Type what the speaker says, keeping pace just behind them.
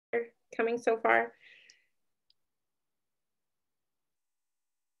coming so far?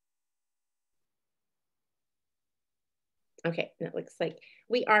 Okay, and it looks like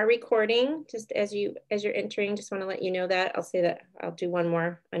we are recording. Just as you're entering, just want to let you know that. I'll say that I'll do one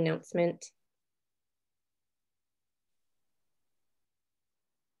more announcement.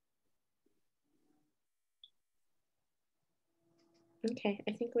 Okay,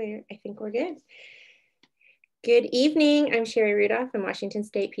 I think we're good. Good evening. I'm Sherry Rudolph. I'm Washington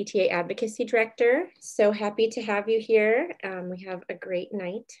State PTA Advocacy Director. So happy to have you here. We have a great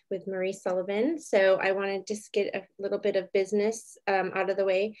night with Marie Sullivan. So I want to just get a little bit of business out of the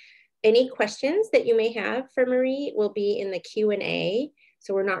way. Any questions that you may have for Marie will be in the Q&A.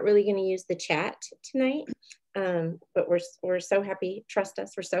 So we're not really going to use the chat tonight, but we're so happy. Trust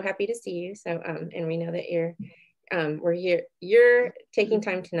us, we're so happy to see you. So and we know that you're taking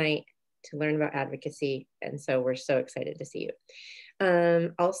time tonight to learn about advocacy. And so we're so excited to see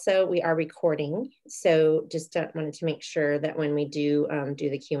you. Also, we are recording. So just wanted to make sure that when we do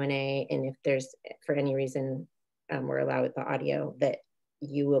the Q&A, and if there's, for any reason, we're allowed with the audio, that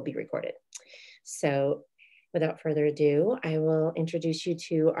you will be recorded. So without further ado, I will introduce you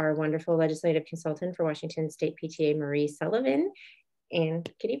to our wonderful legislative consultant for Washington State PTA, Marie Sullivan,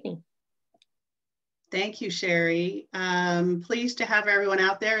 and good evening. Thank you, Sherry. Pleased to have everyone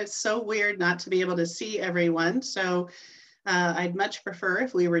out there. It's so weird not to be able to see everyone. So I'd much prefer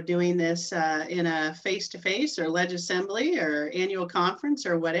if we were doing this in a face-to-face or ledge assembly or annual conference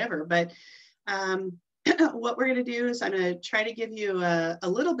or whatever. But what we're going to do is I'm going to try to give you a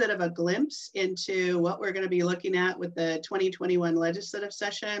little bit of a glimpse into what we're going to be looking at with the 2021 legislative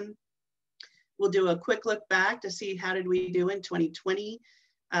session. We'll do a quick look back to see how did we do in 2020.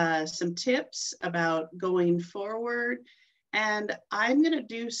 Some tips about going forward. And I'm going to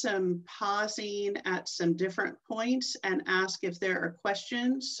do some pausing at some different points and ask if there are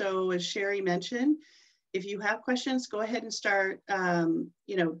questions. So as Sherry mentioned, if you have questions, go ahead and start,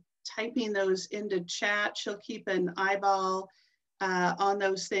 typing those into chat. She'll keep an eyeball on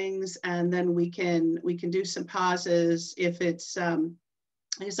those things, and then we can do some pauses if it's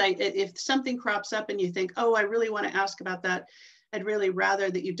if something crops up and you think, oh, I really want to ask about that. I'd really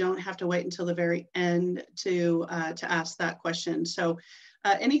rather that you don't have to wait until the very end to ask that question. So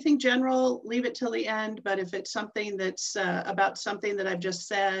anything general, leave it till the end. But if it's something that's about something that I've just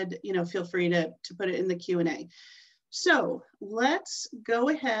said, feel free to put it in the Q&A. So let's go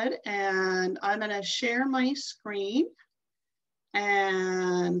ahead, and I'm going to share my screen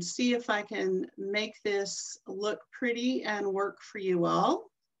and see if I can make this look pretty and work for you all.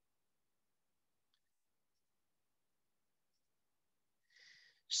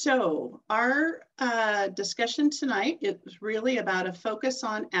 So our discussion tonight is really about a focus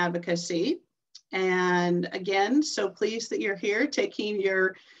on advocacy. And again, so pleased that you're here taking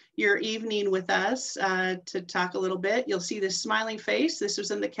your evening with us to talk a little bit. You'll see this smiling face. This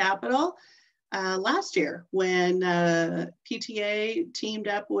was in the Capitol last year when PTA teamed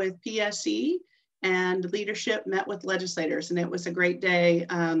up with PSE and leadership met with legislators, and it was a great day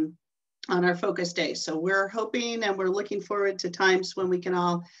on our focus day. So we're hoping and we're looking forward to times when we can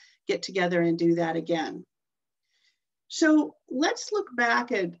all get together and do that again. So let's look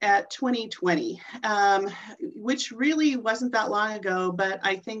back at 2020, which really wasn't that long ago, but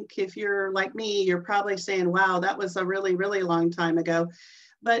I think if you're like me, you're probably saying, wow, that was a really, really long time ago.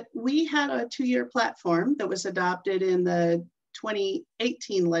 But we had a 2-year platform that was adopted in the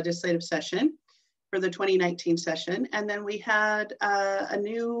 2018 legislative session for the 2019 session. And then we had a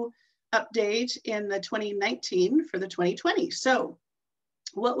new update in the 2019 for the 2020. So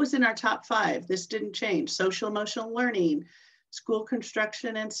what was in our top 5? This didn't change. Social emotional learning, school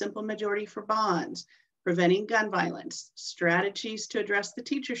construction and simple majority for bonds, preventing gun violence, strategies to address the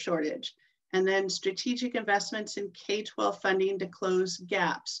teacher shortage, and then strategic investments in K-12 funding to close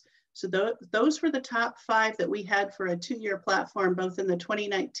gaps. So those were the top 5 that we had for a 2-year platform, both in the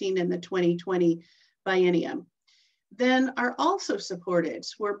 2019 and the 2020 biennium. Then are also supported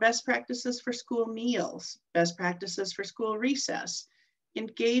were best practices for school meals, best practices for school recess,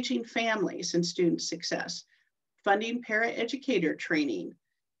 engaging families and student success, funding para-educator training,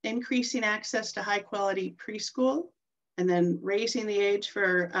 increasing access to high quality preschool, and then raising the age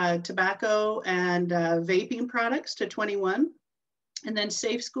for tobacco and vaping products to 21, and then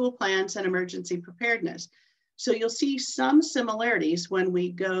safe school plans and emergency preparedness. So you'll see some similarities when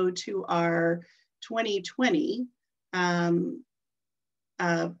we go to our 2020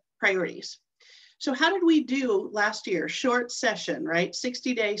 priorities. So how did we do last year? Short session, right?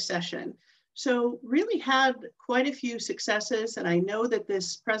 60-day session. So really had quite a few successes, and I know that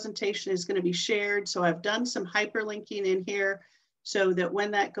this presentation is going to be shared. So I've done some hyperlinking in here so that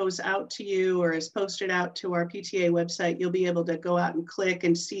when that goes out to you or is posted out to our PTA website, you'll be able to go out and click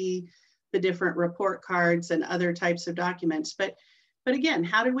and see the different report cards and other types of documents. But again,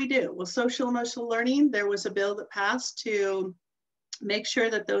 how did we do? Well, social emotional learning, there was a bill that passed to make sure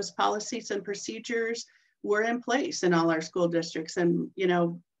that those policies and procedures were in place in all our school districts. And, you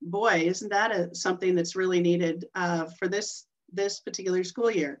know, boy, isn't that something that's really needed for this particular school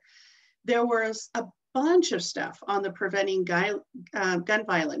year. There was a bunch of stuff on the preventing gun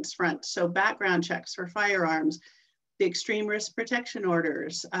violence front. So background checks for firearms, the extreme risk protection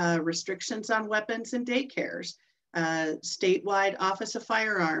orders, restrictions on weapons and daycares, statewide Office of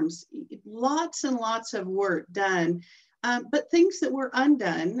Firearms, lots and lots of work done, but things that were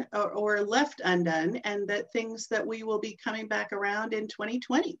undone or left undone, and that things that we will be coming back around in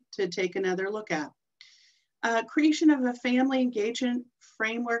 2020 to take another look at. Creation of a family engagement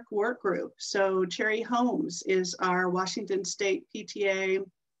framework work group. So Cherry Holmes is our Washington State PTA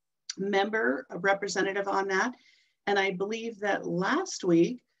member, a representative on that. And I believe that last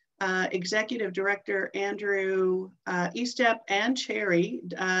week, Executive Director Andrew Estep and Cherry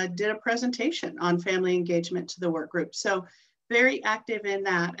did a presentation on family engagement to the work group. So very active in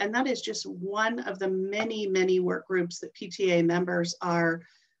that. And that is just one of the many, many work groups that PTA members are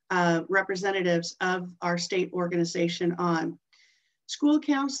representatives of our state organization on. School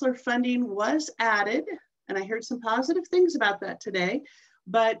counselor funding was added, and I heard some positive things about that today,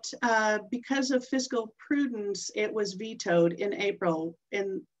 but because of fiscal prudence, it was vetoed in April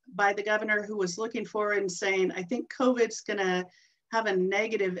by the governor, who was looking forward and saying, I think COVID's gonna have a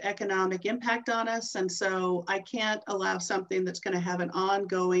negative economic impact on us, and so I can't allow something that's gonna have an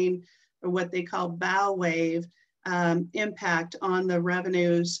ongoing, or what they call bow wave, impact on the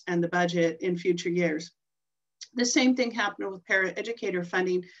revenues and the budget in future years. The same thing happened with paraeducator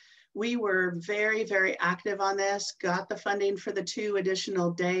funding. We were very, very active on this, got the funding for the 2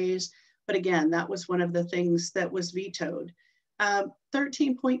 additional days. But again, that was one of the things that was vetoed.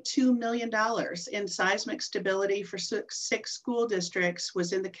 $13.2 million in seismic stability for 6 school districts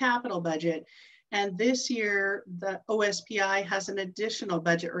was in the capital budget. And this year, the OSPI has an additional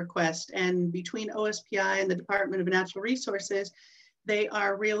budget request. And between OSPI and the Department of Natural Resources, they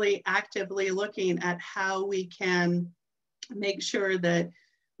are really actively looking at how we can make sure that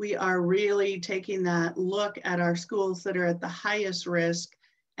we are really taking that look at our schools that are at the highest risk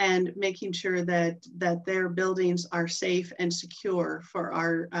and making sure that their buildings are safe and secure for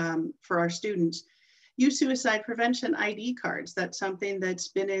our students. Youth suicide prevention ID cards, that's something that's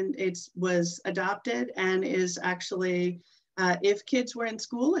been was adopted and is actually, if kids were in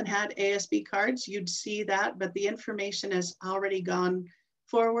school and had ASB cards, you'd see that, but the information has already gone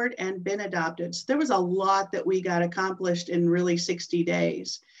forward and been adopted. So there was a lot that we got accomplished in really 60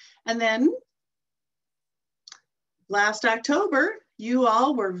 days. And then last October, you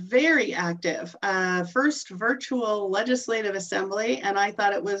all were very active. First virtual legislative assembly, and I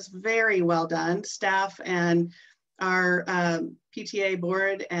thought it was very well done. Staff and our PTA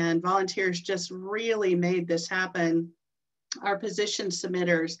board and volunteers just really made this happen. Our position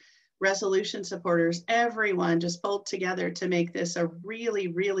submitters, resolution supporters, everyone just pulled together to make this a really,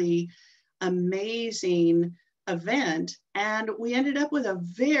 really amazing event. And we ended up with a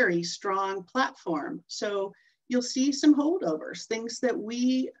very strong platform. So you'll see some holdovers, things that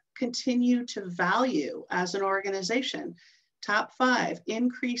we continue to value as an organization. Top 5,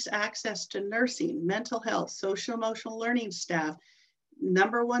 increase access to nursing, mental health, social emotional learning staff.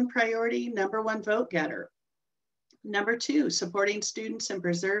 Number 1 priority, number 1 vote getter. Number 2, supporting students and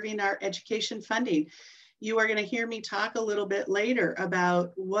preserving our education funding. You are going to hear me talk a little bit later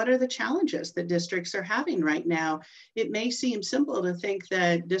about what are the challenges that districts are having right now. It may seem simple to think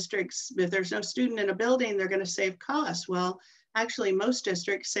that districts, if there's no student in a building, they're going to save costs. Well, actually, most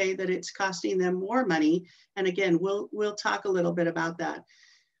districts say that it's costing them more money. And again, we'll talk a little bit about that.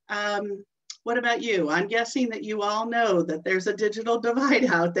 What about you? I'm guessing that you all know that there's a digital divide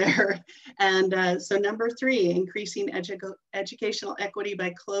out there. And so number 3, increasing educational equity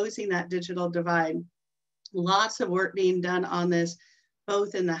by closing that digital divide. Lots of work being done on this,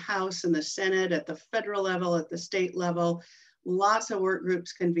 both in the House and the Senate, at the federal level, at the state level. Lots of work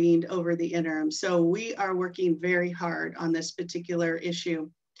groups convened over the interim. So we are working very hard on this particular issue.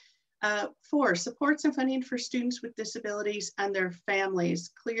 4, supports and funding for students with disabilities and their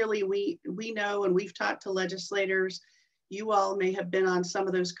families. Clearly, we know, and we've talked to legislators. You all may have been on some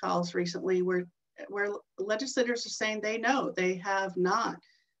of those calls recently where legislators are saying they know they have not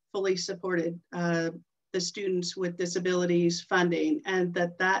fully supported the students with disabilities funding, and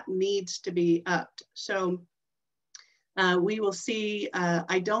that needs to be upped. So we will see.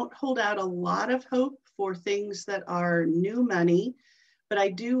 I don't hold out a lot of hope for things that are new money, but I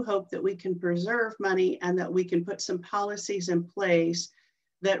do hope that we can preserve money and that we can put some policies in place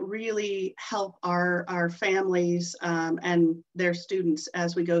that really help our families and their students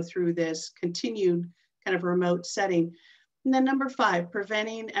as we go through this continued kind of remote setting. And then number 5,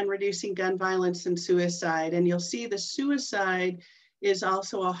 preventing and reducing gun violence and suicide. And you'll see the suicide is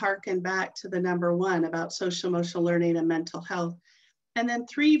also a harken back to the number 1 about social emotional learning and mental health. And then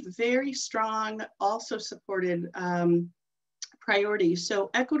 3 very strong, also supported priorities. So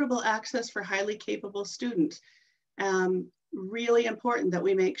equitable access for highly capable students. Really important that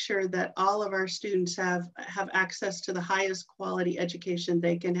we make sure that all of our students have access to the highest quality education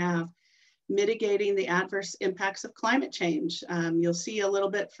they can have. Mitigating the adverse impacts of climate change. You'll see a little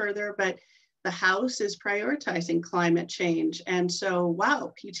bit further, but the House is prioritizing climate change. And so,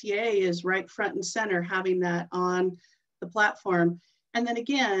 wow, PTA is right front and center having that on the platform. And then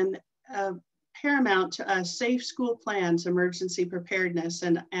again, paramount to us, safe school plans, emergency preparedness,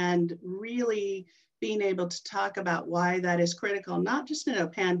 and really being able to talk about why that is critical, not just in a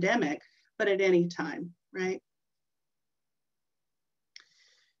pandemic, but at any time, right?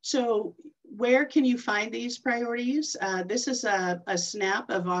 So where can you find these priorities? This is a snap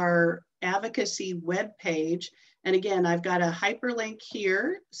of our advocacy webpage. And again, I've got a hyperlink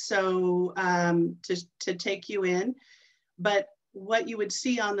here so to take you in. But what you would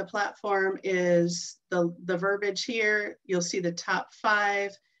see on the platform is the verbiage here. You'll see the top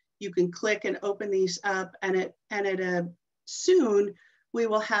 5. You can click and open these up, and soon we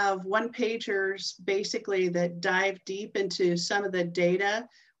will have one-pagers basically that dive deep into some of the data.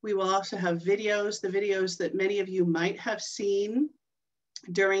 We will also have videos, the videos that many of you might have seen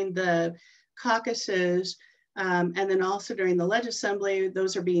during the caucuses, and then also during the Legislature.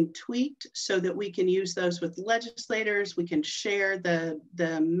 Those are being tweaked so that we can use those with legislators. We can share the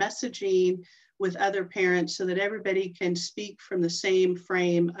messaging with other parents so that everybody can speak from the same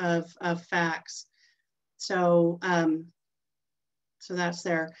frame of facts. So, so that's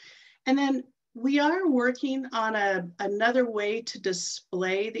there. And then we are working on another way to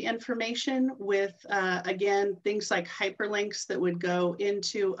display the information with, again, things like hyperlinks that would go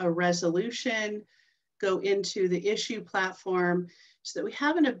into a resolution, go into the issue platform, so that we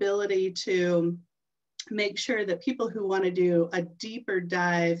have an ability to make sure that people who want to do a deeper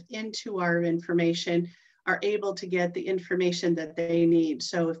dive into our information are able to get the information that they need.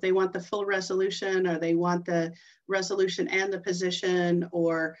 So if they want the full resolution, or they want the resolution and the position,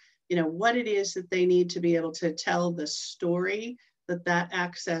 or what it is that they need to be able to tell the story, that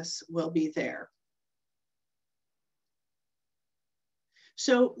access will be there.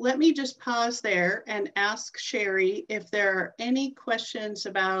 So let me just pause there and ask Sherry if there are any questions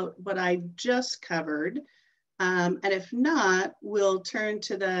about what I just covered. And if not, we'll turn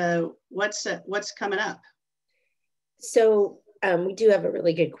to the what's coming up. So we do have a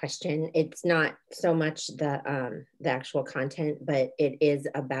really good question. It's not so much the actual content, but it is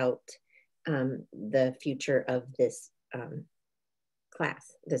about the future of this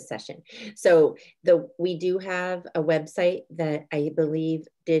class, this session. So we do have a website that I believe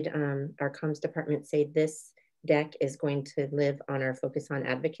did our comms department say this deck is going to live on our Focus on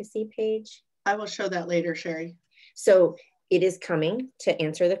Advocacy page. I will show that later, Sherry. So it is coming to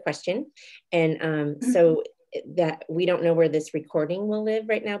answer the question. And so that we don't know where this recording will live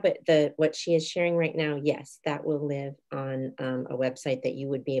right now, but what she is sharing right now, yes, that will live on a website that you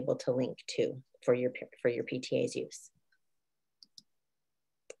would be able to link to for your PTA's use.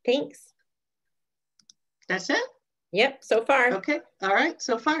 Thanks. That's it? Yep, so far. Okay, all right,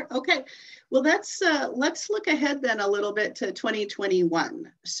 so far, okay. Well, let's look ahead then a little bit to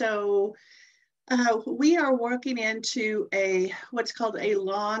 2021. So we are working into what's called a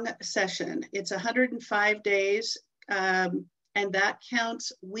long session. It's 105 days, and that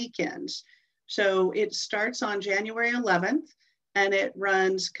counts weekends. So it starts on January 11th, and it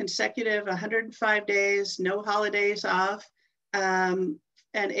runs consecutive 105 days, no holidays off.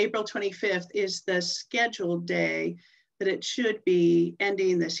 And April 25th is the scheduled day that it should be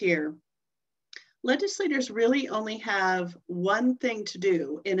ending this year. Legislators really only have one thing to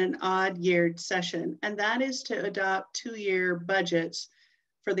do in an odd-yeared session, and that is to adopt 2-year budgets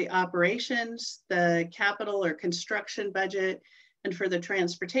for the operations, the capital or construction budget, and for the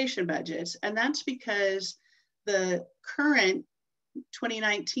transportation budgets. And that's because the current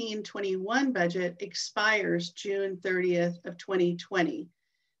 2019-21 budget expires June 30th of 2020.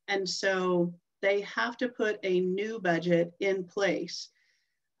 And so they have to put a new budget in place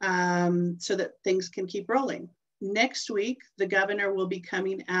so that things can keep rolling. Next week, the governor will be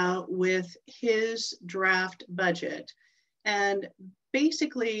coming out with his draft budget. And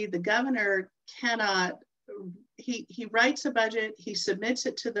basically, the governor cannot, he writes a budget, he submits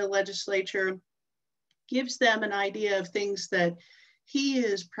it to the legislature, gives them an idea of things that he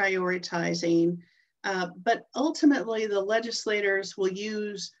is prioritizing, but ultimately the legislators will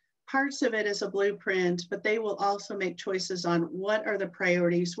use parts of it as a blueprint, but they will also make choices on what are the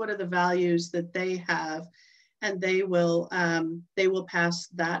priorities, what are the values that they have, and they will pass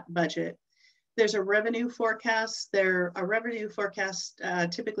that budget. There's a revenue forecast.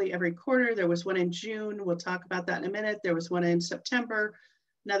 Typically every quarter. There was one in June. We'll talk about that in a minute. There was one in September,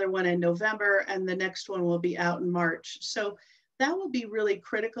 another one in November, and the next one will be out in March. So that will be really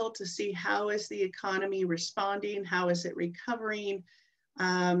critical to see how is the economy responding, how is it recovering,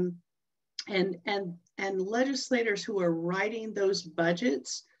 and legislators who are writing those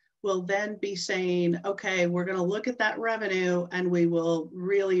budgets will then be saying, okay, we're going to look at that revenue and we will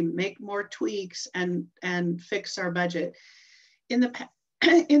really make more tweaks and fix our budget. In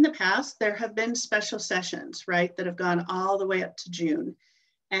the past, there have been special sessions, right, that have gone all the way up to June.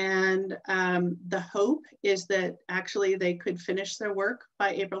 And the hope is that actually they could finish their work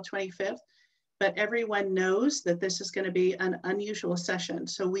by April 25th, but everyone knows that this is going to be an unusual session.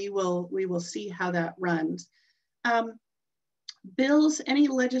 So we will see how that runs. Bills, any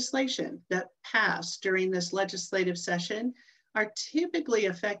legislation that pass during this legislative session are typically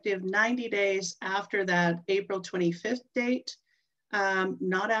effective 90 days after that April 25th date,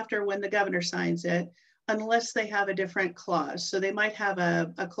 not after when the governor signs it, unless they have a different clause. So they might have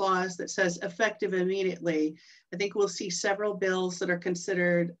a clause that says effective immediately. I think we'll see several bills that are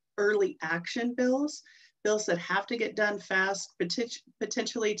considered early action bills, bills that have to get done fast,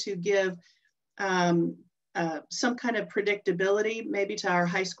 potentially to give some kind of predictability, maybe to our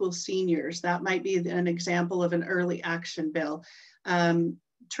high school seniors. That might be an example of an early action bill.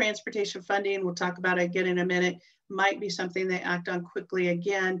 Transportation funding, we'll talk about it again in a minute, might be something they act on quickly,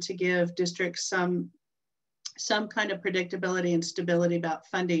 again, to give districts some kind of predictability and stability about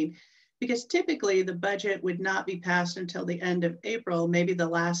funding, because typically the budget would not be passed until the end of April, maybe the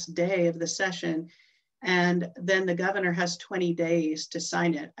last day of the session. And then the governor has 20 days to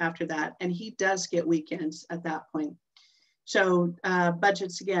sign it after that. And he does get weekends at that point. So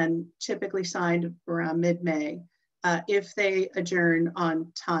budgets, again, typically signed around mid-May if they adjourn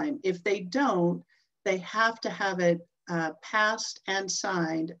on time. If they don't, they have to have it passed and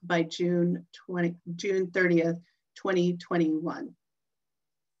signed by June 30th, 2021.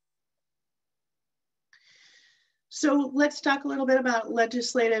 So let's talk a little bit about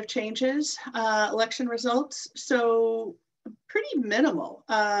legislative changes, election results. So pretty minimal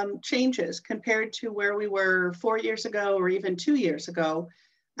changes compared to where we were 4 years ago or even 2 years ago.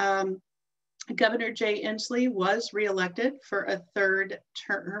 Governor Jay Inslee was reelected for a third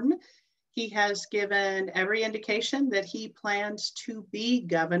term. He has given every indication that he plans to be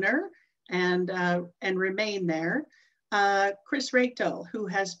governor and remain there. Chris Rachtel, who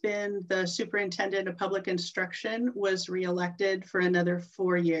has been the superintendent of public instruction, was reelected for another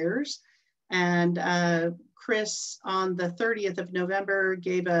 4 years. And Chris, on the 30th of November,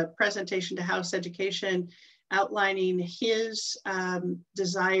 gave a presentation to House Education outlining his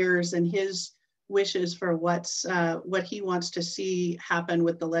desires and his wishes for what he wants to see happen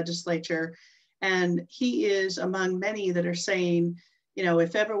with the legislature. And he is among many that are saying, you know,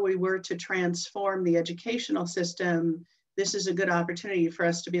 if ever we were to transform the educational system, this is a good opportunity for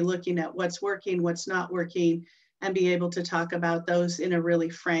us to be looking at what's working, what's not working, and be able to talk about those in a really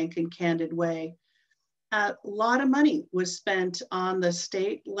frank and candid way. A lot of money was spent on the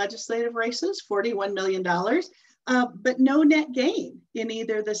state legislative races, $41 million, but no net gain in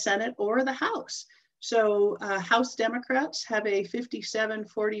either the Senate or the House. So House Democrats have a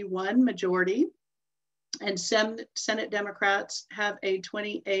 57-41 majority, and Senate Democrats have a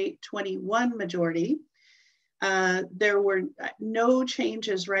 28-21 majority. There were no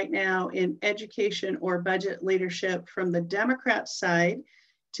changes right now in education or budget leadership from the Democrat side.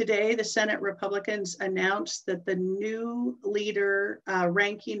 Today, the Senate Republicans announced that the new leader,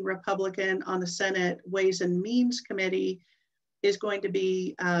 ranking Republican on the Senate Ways and Means Committee, is going to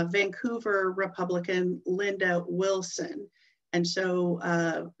be Vancouver Republican Linda Wilson. And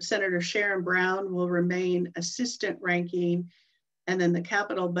so Senator Sharon Brown will remain assistant ranking, and then the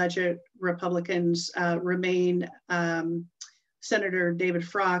capital budget Republicans remain Senator David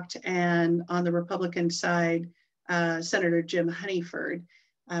Frocht, and on the Republican side, Senator Jim Honeyford.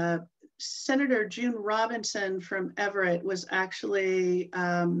 Senator June Robinson from Everett was actually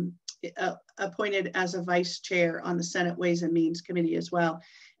appointed as a vice chair on the Senate Ways and Means Committee as well.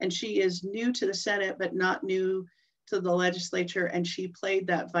 And she is new to the Senate, but not new to the legislature, and she played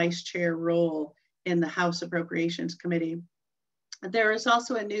that vice chair role in the House Appropriations Committee. There is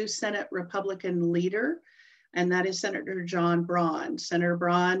also a new Senate Republican leader, and that is Senator John Braun. Senator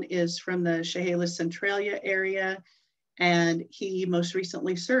Braun is from the Chehalis Centralia area, and he most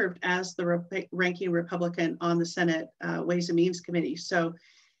recently served as the ranking Republican on the Senate Ways and Means Committee. So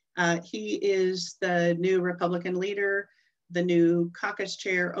he is the new Republican leader. The new caucus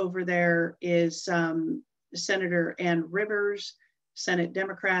chair over there is Senator Ann Rivers. Senate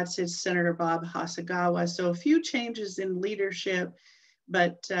Democrats is Senator Bob Hasagawa. So a few changes in leadership,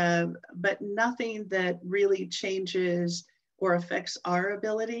 but nothing that really changes or affects our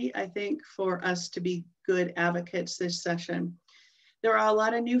ability, I think, for us to be good advocates this session. There are a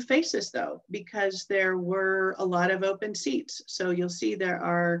lot of new faces though, because there were a lot of open seats. So you'll see there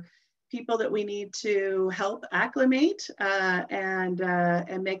are people that we need to help acclimate and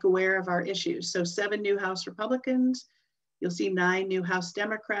make aware of our issues. So 7 new House Republicans, you'll see 9 new House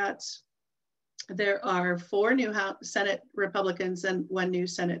Democrats. There are 4 new Senate Republicans and 1 new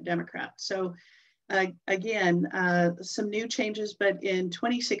Senate Democrat. So again, some new changes, but in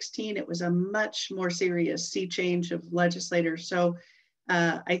 2016, it was a much more serious sea change of legislators. So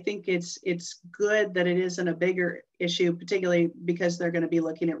I think it's good that it isn't a bigger issue, particularly because they're going to be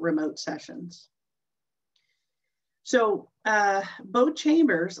looking at remote sessions. So both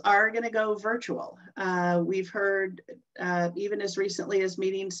chambers are going to go virtual. We've heard even as recently as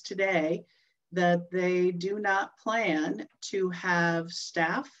meetings today that they do not plan to have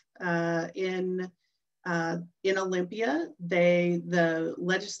staff in Olympia. The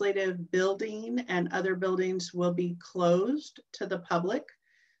legislative building and other buildings will be closed to the public.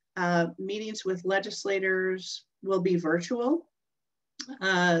 Meetings with legislators will be virtual.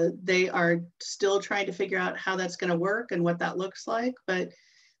 They are still trying to figure out how that's going to work and what that looks like, but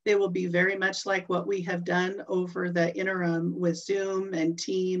they will be very much like what we have done over the interim with Zoom and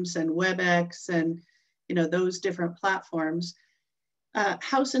Teams and WebEx and those different platforms.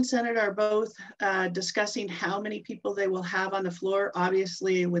 House and Senate are both discussing how many people they will have on the floor.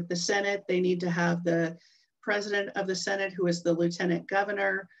 Obviously, with the Senate, they need to have the president of the Senate, who is the lieutenant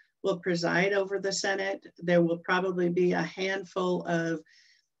governor, will preside over the Senate. There will probably be a handful of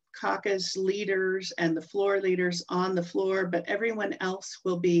caucus leaders and the floor leaders on the floor, but everyone else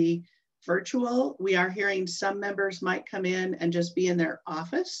will be virtual. We are hearing some members might come in and just be in their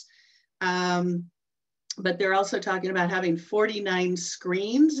office. But they're also talking about having 49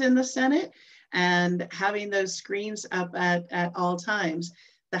 screens in the Senate and having those screens up at all times.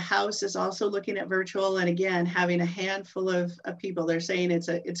 The House is also looking at virtual, and again, having a handful of people. They're saying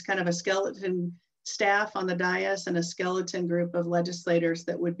it's kind of a skeleton staff on the dais and a skeleton group of legislators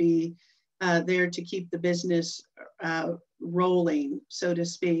that would be there to keep the business rolling, so to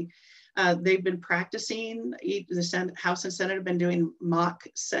speak. They've been practicing, the House and Senate have been doing mock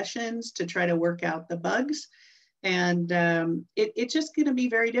sessions to try to work out the bugs. And it's just going to be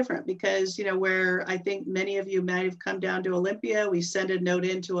very different because, where I think many of you might have come down to Olympia, we send a note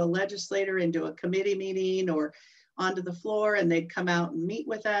into a legislator, into a committee meeting or onto the floor, and they'd come out and meet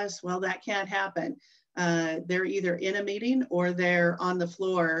with us. Well, that can't happen. They're either in a meeting or they're on the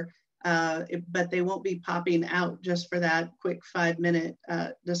floor, but they won't be popping out just for that quick 5-minute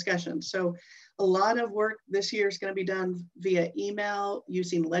discussion. So a lot of work this year is going to be done via email,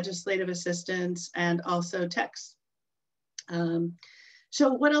 using legislative assistants, and also text.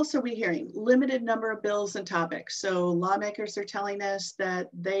 So what else are we hearing? Limited number of bills and topics. So lawmakers are telling us that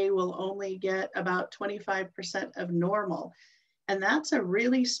they will only get about 25% of normal. And that's a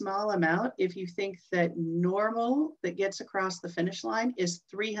really small amount if you think that normal that gets across the finish line is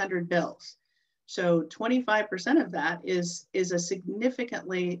 300 bills. So 25% of that is a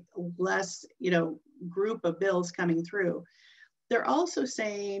significantly less, group of bills coming through. They're also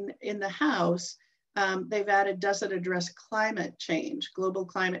saying in the House, they've added, does it address climate change, global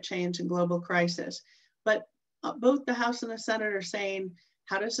climate change and global crisis? But both the House and the Senate are saying,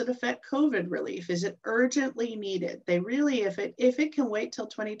 how does it affect COVID relief? Is it urgently needed? They really, if it can wait till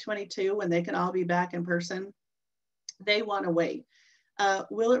 2022 when they can all be back in person, they want to wait.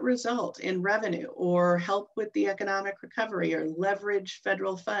 Will it result in revenue or help with the economic recovery or leverage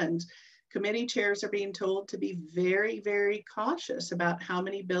federal funds? Committee chairs are being told to be very, very cautious about how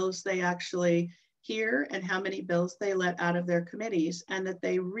many bills they actually hear and how many bills they let out of their committees, and that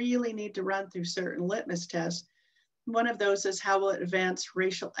they really need to run through certain litmus tests. One of those is how will it advance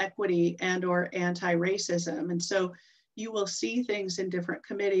racial equity and or anti-racism? And so you will see things in different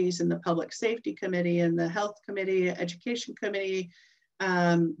committees, in the Public Safety Committee, in the Health Committee, Education Committee.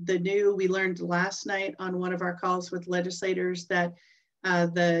 We learned last night on one of our calls with legislators that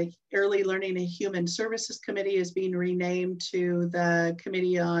the Early Learning and Human Services Committee is being renamed to the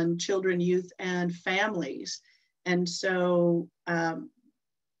Committee on Children, Youth, and Families. And so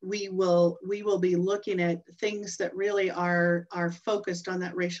we will be looking at things that really are focused on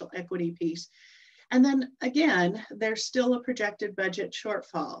that racial equity piece. And then again, there's still a projected budget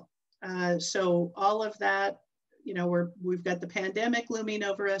shortfall. So all of that, you know, we've got the pandemic looming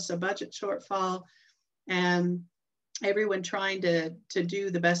over us, a budget shortfall, and everyone trying to do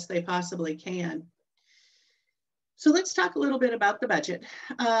the best they possibly can. So let's talk a little bit about the budget.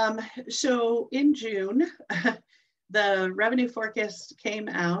 So in June, the revenue forecast came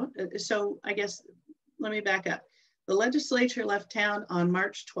out. So I guess, let me back up. The legislature left town on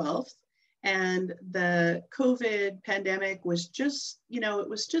March 12th, and the COVID pandemic was just, you know, it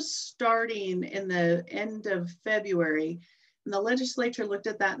was just starting in the end of February. And the legislature looked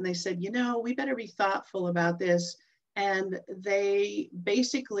at that and they said, you know, we better be thoughtful about this. And they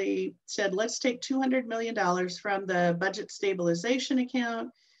basically said, let's take $200 million from the budget stabilization account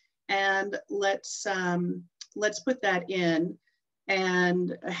and let's put that in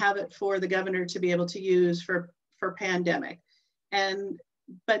and have it for the governor to be able to use for pandemic.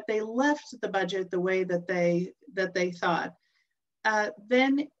 But they left the budget the way that they thought.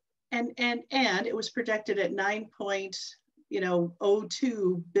 Then it was projected at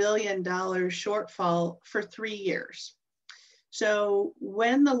 $9.02 billion shortfall for 3 years. So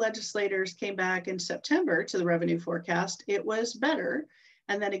when the legislators came back in September to the revenue forecast, it was better.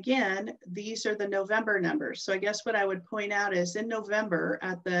 And then again, these are the November numbers. So I guess what I would point out is in November,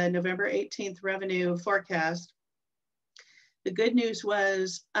 at the November 18th revenue forecast, the good news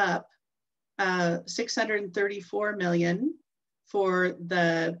was up 634 million for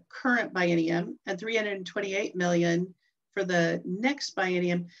the current biennium and 328 million for the next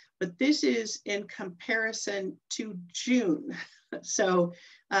biennium, but this is in comparison to June. So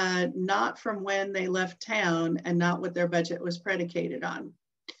not from when they left town and not what their budget was predicated on.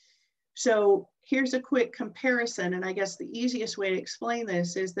 So here's a quick comparison. And I guess the easiest way to explain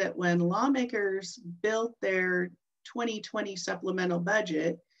this is that when lawmakers built their 2020 supplemental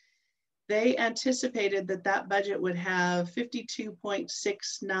budget, they anticipated that that budget would have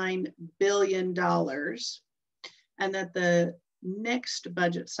 $52.69 billion and that the next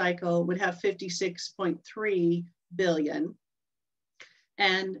budget cycle would have 56.3 billion.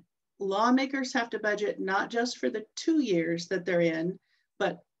 And lawmakers have to budget not just for the 2 years that they're in,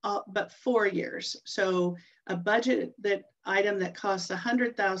 but 4 years. So a budget item that costs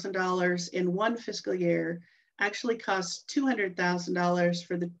 $100,000 in one fiscal year actually costs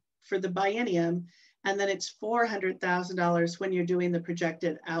 $200,000 for the biennium, and then it's $400,000 when you're doing the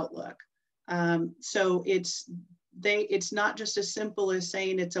projected outlook. So it's not just as simple as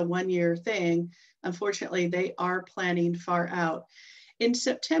saying it's a 1 year thing. Unfortunately, they are planning far out. In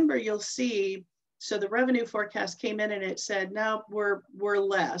September, you'll see, so the revenue forecast came in and it said, no, we're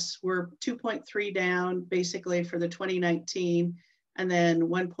less. We're 2.3 down basically for the 2019, and then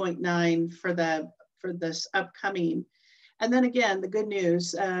 1.9 for this upcoming. And then again, the good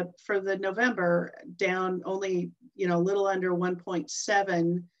news for the November, down only a little under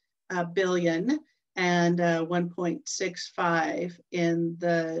 1.7 billion and 1.65 in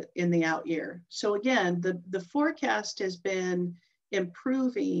the out year. So again, the forecast has been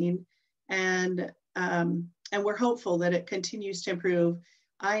improving, and we're hopeful that it continues to improve.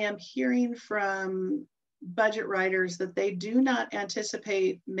 I am hearing from budget writers that they do not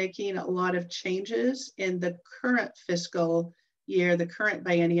anticipate making a lot of changes in the current fiscal year, the current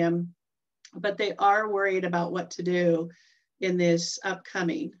biennium, but they are worried about what to do in this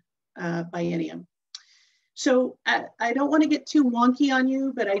upcoming biennium. So I don't want to get too wonky on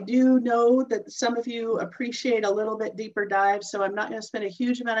you, but I do know that some of you appreciate a little bit deeper dive. So I'm not going to spend a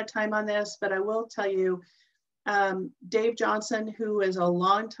huge amount of time on this, but I will tell you, Dave Johnson, who is a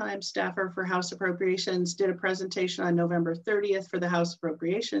longtime staffer for House Appropriations, did a presentation on November 30th for the House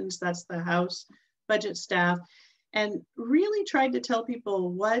Appropriations. That's the House budget staff, and really tried to tell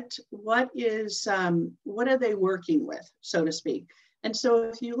people what are they working with, so to speak. And so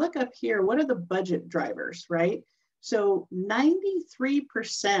if you look up here, what are the budget drivers, right? So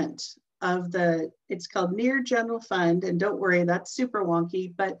 93% of it's called near general fund, and don't worry, that's super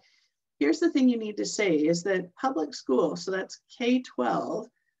wonky, but here's the thing you need to say is that public school, so that's K-12,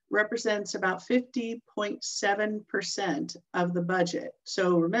 represents about 50.7% of the budget.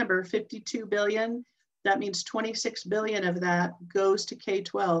 So remember, 52 billion, that means 26 billion of that goes to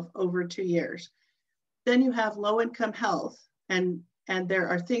K-12 over 2 years. Then you have low-income health, and there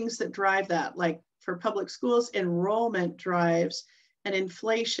are things that drive that, like for public schools, enrollment drives, and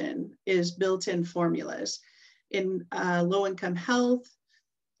inflation is built-in formulas. In low-income health,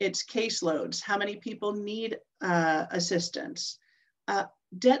 it's caseloads, how many people need assistance,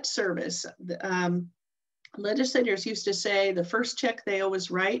 debt service. legislators used to say the first check they always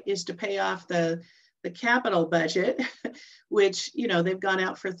write is to pay off the capital budget, which, you know, they've gone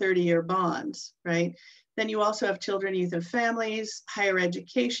out for 30-year bonds, right? Then you also have children, youth, and families, higher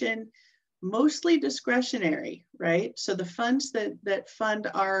education, mostly discretionary, right? So the funds that fund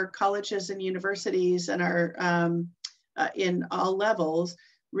our colleges and universities and our in all levels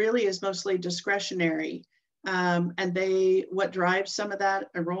really is mostly discretionary. And what drives some of that: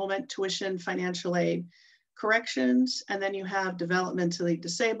 enrollment, tuition, financial aid, corrections, and then you have developmentally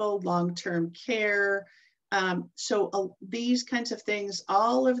disabled, long-term care. These kinds of things,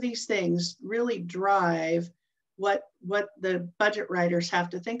 all of these things really drive what the budget writers have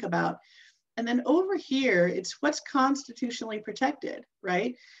to think about. And then over here, it's what's constitutionally protected,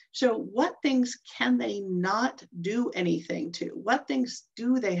 right? So what things can they not do anything to? What things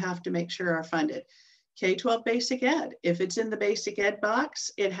do they have to make sure are funded? K-12 basic ed, if it's in the basic ed box,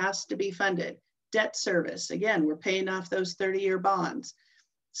 it has to be funded. Debt service, again, we're paying off those 30-year bonds.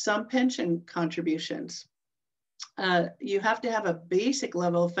 Some pension contributions. You have to have a basic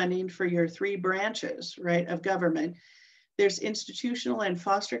level of funding for your 3 branches, right, of government. There's institutional and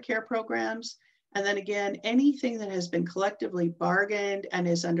foster care programs. And then again, anything that has been collectively bargained and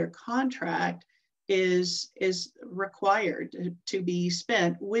is under contract is required to be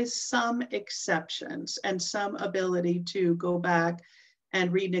spent, with some exceptions and some ability to go back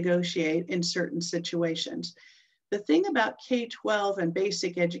and renegotiate in certain situations. The thing about K-12 and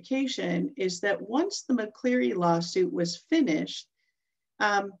basic education is that once the McCleary lawsuit was finished,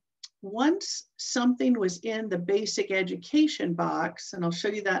 once something was in the basic education box, and I'll show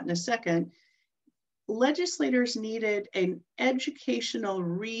you that in a second, legislators needed an educational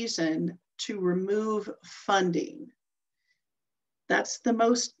reason to remove funding. That's the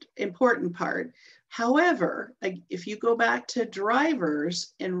most important part. However, if you go back to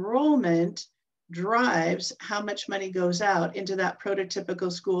drivers, enrollment drives how much money goes out into that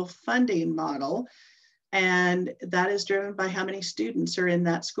prototypical school funding model. And that is driven by how many students are in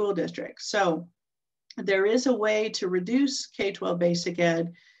that school district. So there is a way to reduce K-12 basic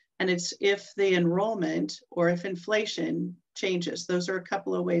ed, and it's if the enrollment or if inflation changes. Those are a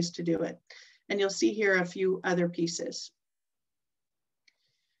couple of ways to do it. And you'll see here a few other pieces.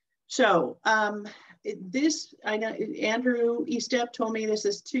 So I know Andrew Estep told me this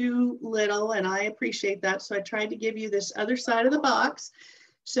is too little, and I appreciate that. So I tried to give you this other side of the box.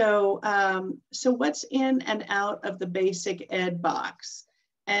 So, so what's in and out of the basic ed box?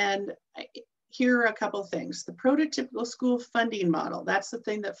 And here are a couple things. The prototypical school funding model, that's the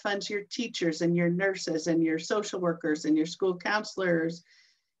thing that funds your teachers and your nurses and your social workers and your school counselors.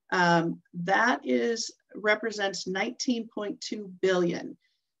 That represents $19.2 billion.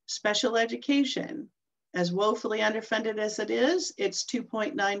 Special education, as woefully underfunded as it is, it's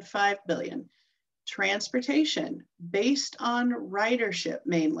 $2.95 billion. Transportation, based on ridership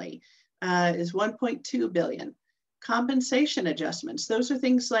mainly, is $1.2 billion. Compensation adjustments, those are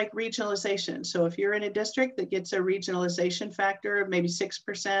things like regionalization. So if you're in a district that gets a regionalization factor of maybe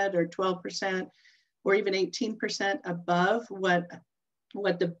 6% or 12% or even 18% above what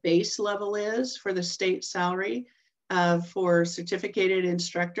the base level is for the state salary for certificated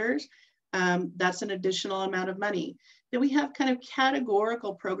instructors, that's an additional amount of money. Then we have kind of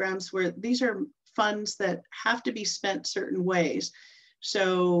categorical programs where these are funds that have to be spent certain ways.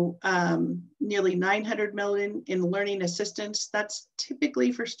 So nearly $900 million in learning assistance. That's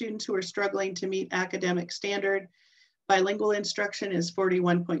typically for students who are struggling to meet academic standard. Bilingual instruction is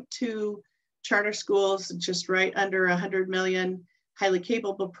 41.2. Charter schools, just right under 100 million. Highly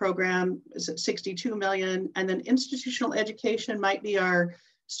capable program is at 62 million. And then institutional education might be our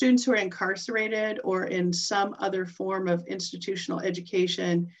students who are incarcerated or in some other form of institutional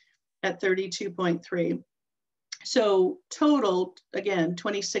education at 32.3. So total, again,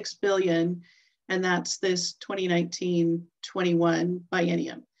 26 billion, and that's this 2019-21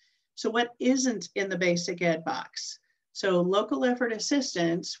 biennium. So what isn't in the basic ed box? So local effort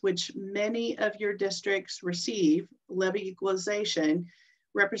assistance, which many of your districts receive, levy equalization,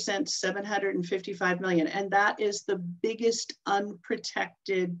 represents 755 million. And that is the biggest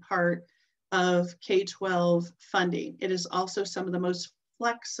unprotected part of K-12 funding. It is also some of the most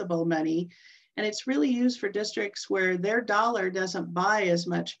flexible money. And it's really used for districts where their dollar doesn't buy as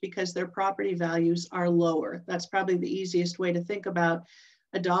much because their property values are lower. That's probably the easiest way to think about.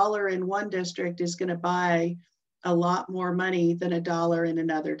 $1 in one district is going to buy a lot more money than $1 in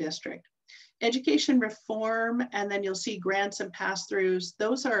another district. Education reform, and then you'll see grants and pass-throughs.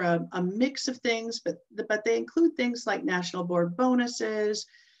 Those are a mix of things, but they include things like national board bonuses,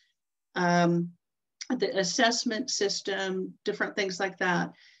 the assessment system, different things like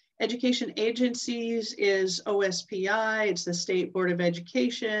that. Education agencies is OSPI, it's the State Board of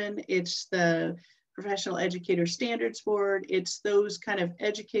Education, it's the Professional Educator Standards Board, it's those kind of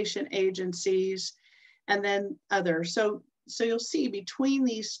education agencies, and then others. So you'll see between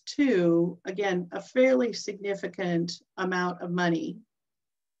these two, again, a fairly significant amount of money.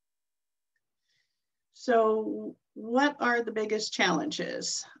 So what are the biggest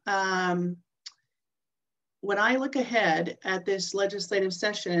challenges? When I look ahead at this legislative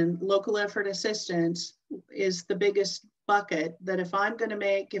session, local effort assistance is the biggest bucket that if I'm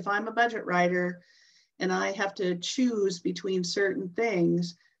a budget writer and I have to choose between certain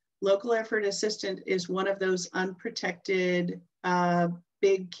things, local effort assistant is one of those unprotected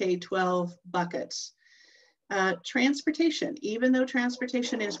big K-12 buckets. Transportation, even though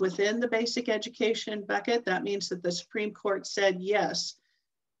transportation is within the basic education bucket, that means that the Supreme Court said, yes,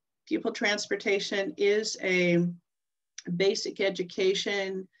 pupil transportation is a basic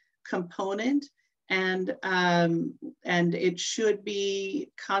education component, and it should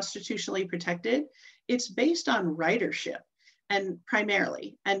be constitutionally protected. It's based on ridership and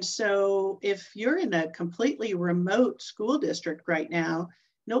primarily. And so if you're in a completely remote school district right now,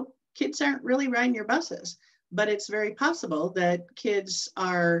 no, kids aren't really riding your buses, but it's very possible that kids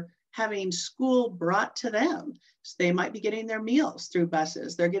are having school brought to them. So they might be getting their meals through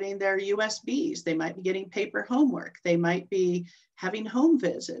buses. They're getting their USBs. They might be getting paper homework. They might be having home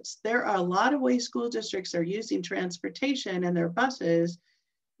visits. There are a lot of ways school districts are using transportation and their buses,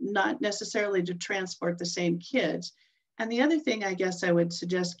 not necessarily to transport the same kids. And the other thing I guess I would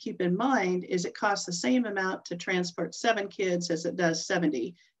suggest keep in mind is it costs the same amount to transport 7 kids as it does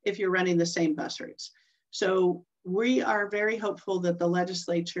 70 if you're running the same bus routes. So we are very hopeful that the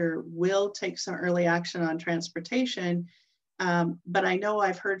legislature will take some early action on transportation. But I know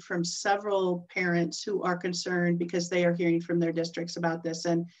I've heard from several parents who are concerned because they are hearing from their districts about this,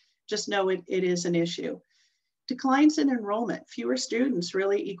 and just know it is an issue. Declines in enrollment, fewer students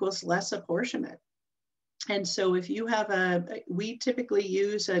really equals less apportionment. And so if you have we typically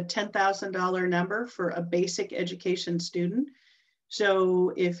use a $10,000 number for a basic education student.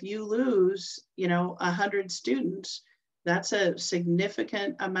 So if you lose, 100 students, that's a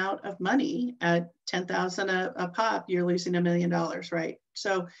significant amount of money. At $10,000 a pop, you're losing $1 million, right?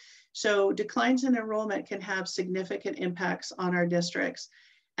 So declines in enrollment can have significant impacts on our districts.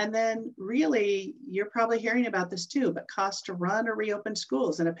 And then really, you're probably hearing about this too, but cost to run or reopen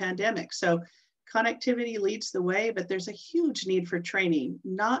schools in a pandemic. So connectivity leads the way, but there's a huge need for training,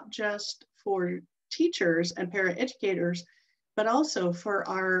 not just for teachers and paraeducators, but also for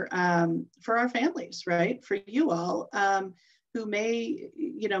our families, right? For you all who may,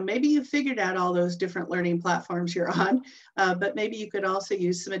 maybe you've figured out all those different learning platforms you're on, but maybe you could also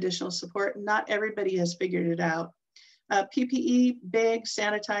use some additional support. Not everybody has figured it out. PPE, big,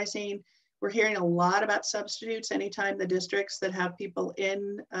 sanitizing. We're hearing a lot about substitutes anytime the districts that have people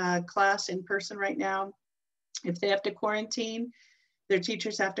in class in person right now, if they have to quarantine, their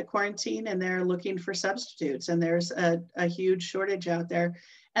teachers have to quarantine and they're looking for substitutes, and there's a huge shortage out there.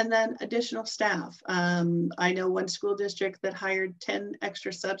 And then additional staff. I know one school district that hired 10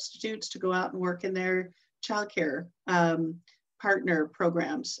 extra substitutes to go out and work in their childcare partner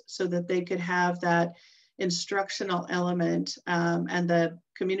programs so that they could have that instructional element, and the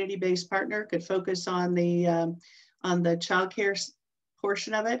community-based partner could focus on the childcare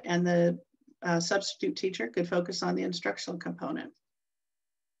portion of it, and the substitute teacher could focus on the instructional component.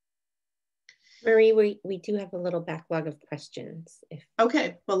 Marie, we do have a little backlog of questions.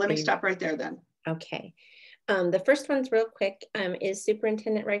 Okay, well, let me stop right there then. Okay. The first one's real quick. Is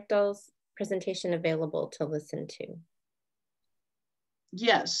Superintendent Reichdahl's presentation available to listen to?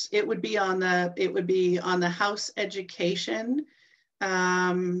 Yes, it would be on the House Education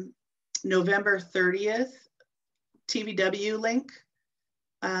November 30th TVW link.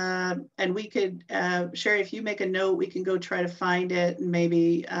 And we could, Sherry, if you make a note, we can go try to find it and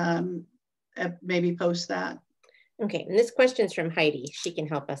maybe post that. Okay, and this question's from Heidi. She can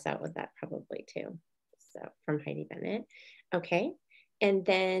help us out with that probably too. So from Heidi Bennett. Okay, and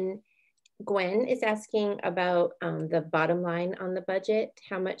then Gwen is asking about the bottom line on the budget,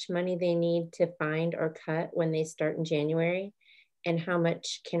 how much money they need to find or cut when they start in January, and how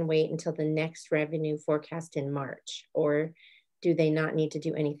much can wait until the next revenue forecast in March, or do they not need to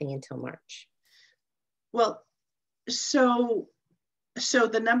do anything until March? Well, so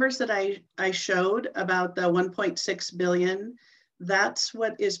the numbers that I showed about the 1.6 billion, that's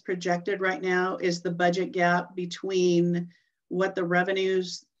what is projected right now, is the budget gap between what the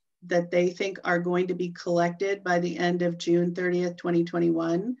revenues that they think are going to be collected by the end of June 30th,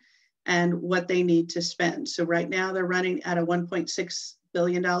 2021, and what they need to spend. So right now they're running at a 1.6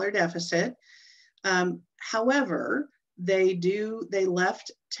 billion deficit. However, they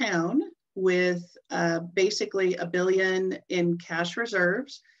left town with basically $1 billion in cash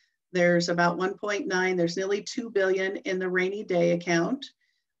reserves. There's about 1.9, there's nearly 2 billion in the rainy day account.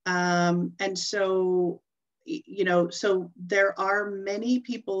 And so, you know, so there are many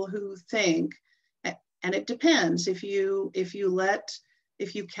people who think, and it depends, if you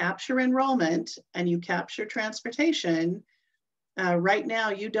capture enrollment and you capture transportation, right now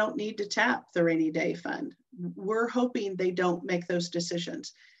you don't need to tap the rainy day fund. We're hoping they don't make those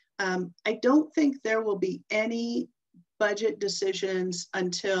decisions. I don't think there will be any budget decisions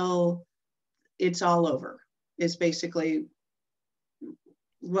until it's all over, is basically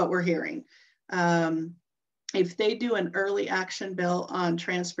what we're hearing. If they do an early action bill on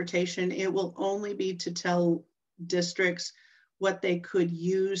transportation, it will only be to tell districts what they could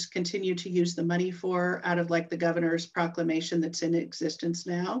continue to use the money for out of like the governor's proclamation that's in existence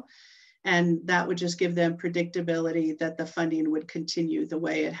now. And that would just give them predictability that the funding would continue the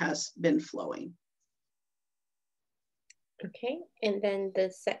way it has been flowing. Okay, and then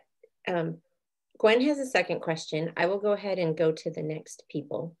Gwen has a second question. I will go ahead and go to the next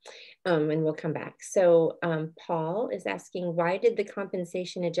people and we'll come back. So Paul is asking, why did the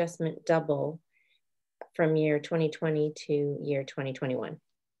compensation adjustment double from year 2020 to year 2021?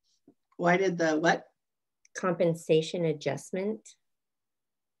 Why did the what? Compensation adjustment.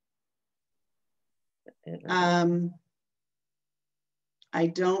 I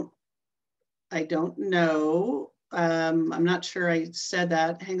don't know. I'm not sure I said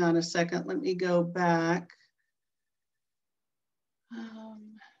that. Hang on a second. Let me go back.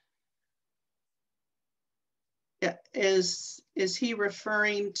 Yeah, is he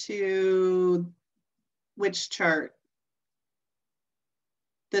referring to which chart?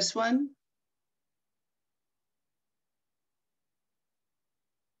 This one?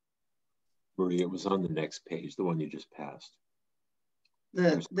 Marie, it was on the next page, the one you just passed.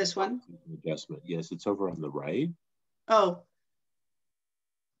 This one? Adjustment. Yes, it's over on the right. Oh,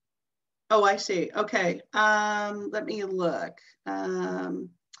 I see. Okay. Let me look. I'm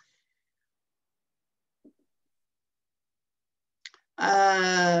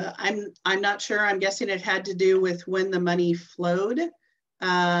not sure. I'm guessing it had to do with when the money flowed,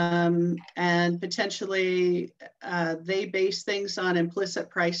 and potentially they base things on implicit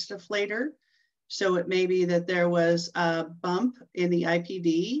price deflator. So it may be that there was a bump in the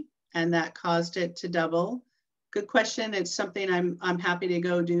IPD and that caused it to double. Good question. It's something I'm happy to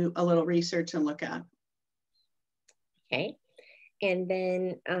go do a little research and look at. Okay. And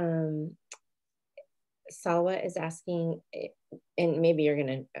then Salwa is asking, and maybe you're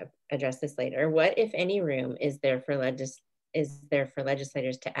going to address this later, what, if any, room is there for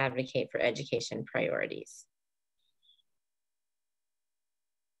legislators to advocate for education priorities?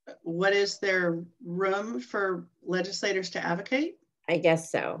 What is there room for legislators to advocate? I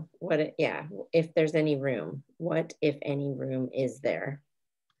guess so. Yeah, if there's any room, what, if any, room is there?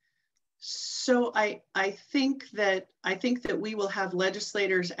 So I think that we will have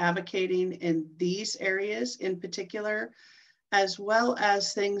legislators advocating in these areas in particular, as well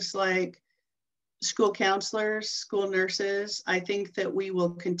as things like school counselors, school nurses. I think that we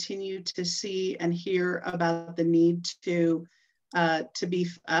will continue to see and hear about the need to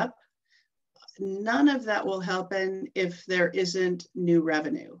beef up. None of that will happen if there isn't new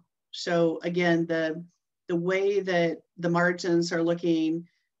revenue. So again, the way that the margins are looking,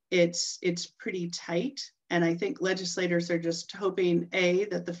 it's pretty tight. And I think legislators are just hoping, A,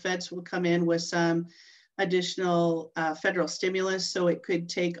 that the feds will come in with some additional federal stimulus so it could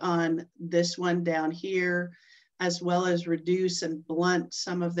take on this one down here, as well as reduce and blunt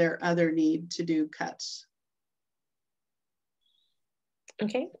some of their other need to do cuts.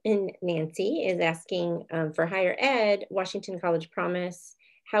 Okay, and Nancy is asking for higher ed, Washington College Promise,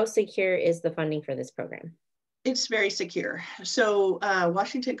 how secure is the funding for this program? It's very secure. So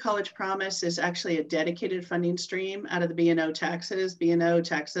Washington College Promise is actually a dedicated funding stream out of the B&O taxes. B&O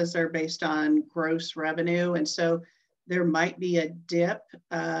taxes are based on gross revenue. And so there might be a dip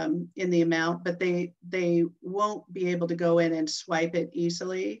in the amount, but they won't be able to go in and swipe it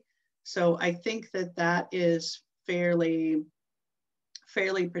easily. So I think that is fairly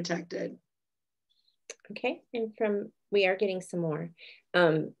protected. Okay, and we are getting some more.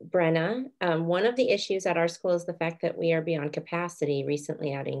 Brenna, one of the issues at our school is the fact that we are beyond capacity,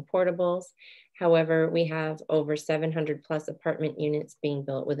 recently adding portables. However, we have over 700 plus apartment units being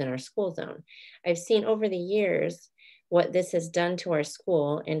built within our school zone. I've seen over the years what this has done to our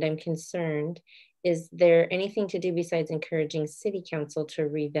school, and I'm concerned, is there anything to do besides encouraging city council to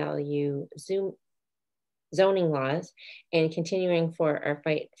revalue Zoom zoning laws and continuing for our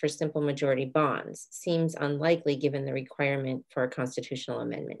fight for simple majority bonds seems unlikely given the requirement for a constitutional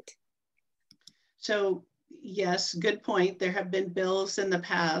amendment. So yes, good point. There have been bills in the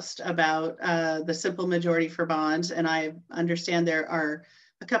past about the simple majority for bonds, and I understand there are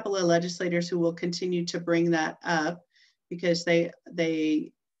a couple of legislators who will continue to bring that up because they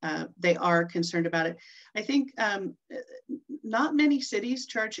are concerned about it. I think not many cities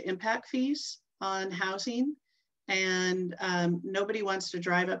charge impact fees on housing, and nobody wants to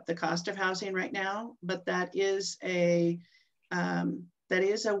drive up the cost of housing right now, but that is a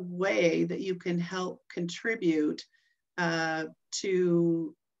way that you can help contribute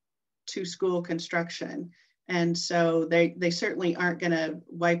to school construction. And so they certainly aren't going to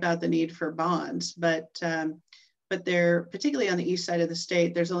wipe out the need for bonds, but they're, particularly on the east side of the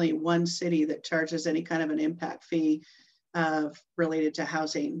state, there's only one city that charges any kind of an impact fee related to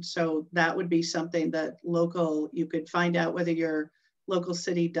housing. So that would be something that you could find out whether your local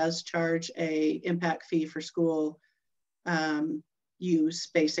city does charge a impact fee for school use,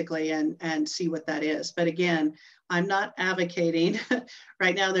 basically, and see what that is. But again, I'm not advocating,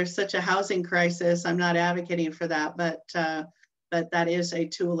 right now there's such a housing crisis, I'm not advocating for that, but that is a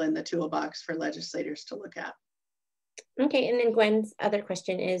tool in the toolbox for legislators to look at. Okay, and then Gwen's other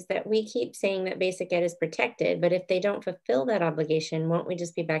question is that we keep saying that basic ed is protected, but if they don't fulfill that obligation, won't we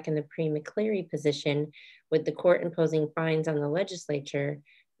just be back in the pre-McCleary position with the court imposing fines on the legislature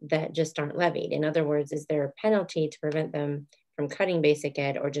that just aren't levied? In other words, is there a penalty to prevent them from cutting basic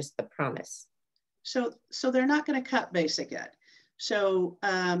ed, or just the promise? So they're not going to cut basic ed. So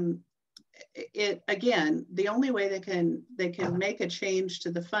again, the only way they can make a change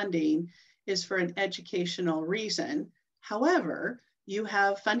to the funding is for an educational reason. However, you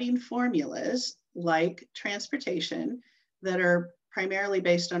have funding formulas like transportation that are primarily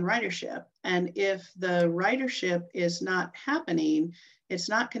based on ridership. And if the ridership is not happening, it's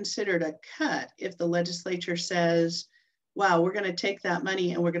not considered a cut if the legislature says, wow, we're going to take that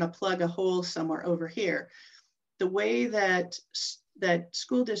money and we're going to plug a hole somewhere over here. The way that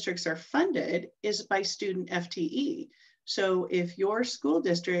school districts are funded is by student FTE. So if your school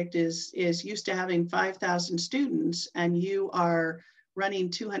district is used to having 5,000 students and you are running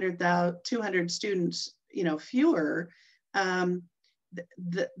 200 students, fewer, the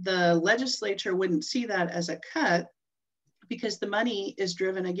legislature wouldn't see that as a cut because the money is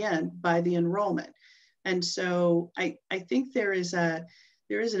driven again by the enrollment. And so I think there is an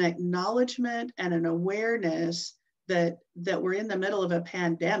acknowledgement and an awareness that we're in the middle of a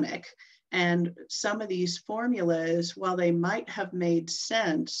pandemic. And some of these formulas, while they might have made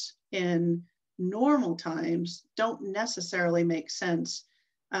sense in normal times, don't necessarily make sense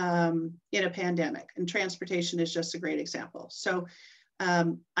in a pandemic. And transportation is just a great example. So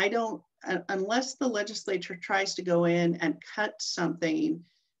unless the legislature tries to go in and cut something,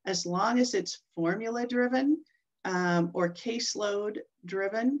 as long as it's formula driven or caseload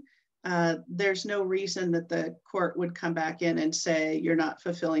driven, there's no reason that the court would come back in and say, you're not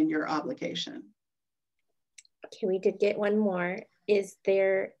fulfilling your obligation. Okay, we did get one more. Is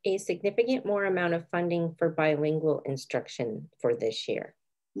there a significant more amount of funding for bilingual instruction for this year?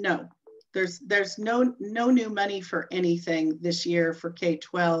 No, there's no new money for anything this year for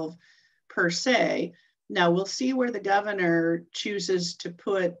K-12 per se. Now we'll see where the governor chooses to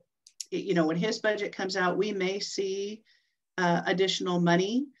put, when his budget comes out, we may see additional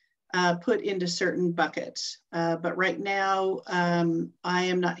money put into certain buckets. But right now, I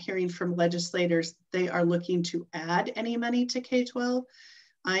am not hearing from legislators they are looking to add any money to K-12.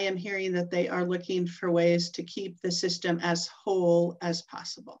 I am hearing that they are looking for ways to keep the system as whole as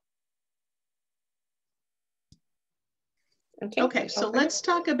possible. Okay, so let's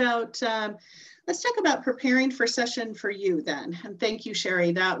talk about preparing for session for you then. And thank you,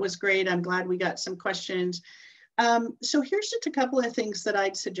 Sherry. That was great. I'm glad we got some questions. So here's just a couple of things that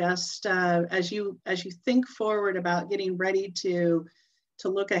I'd suggest as you think forward about getting ready to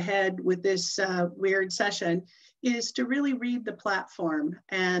look ahead with this weird session, is to really read the platform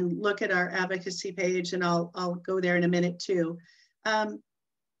and look at our advocacy page, and I'll go there in a minute too.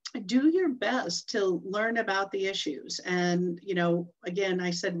 Do your best to learn about the issues. And, again, I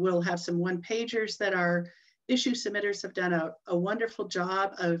said we'll have some one-pagers that our issue submitters have done a wonderful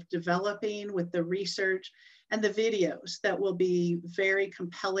job of developing with the research, and the videos that will be very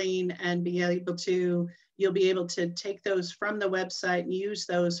compelling and you'll be able to take those from the website and use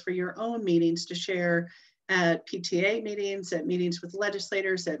those for your own meetings to share at PTA meetings, at meetings with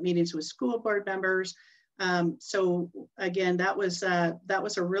legislators, at meetings with school board members. So again, that was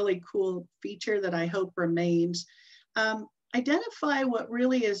a really cool feature that I hope remains. Identify what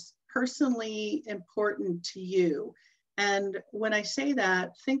really is personally important to you. And when I say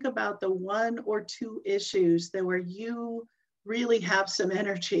that, think about the 1 or 2 issues that where you really have some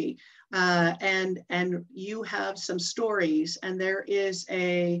energy and you have some stories, and there is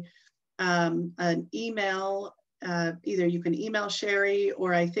an email, either you can email Sherry,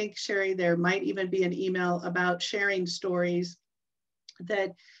 or I think Sherry, there might even be an email about sharing stories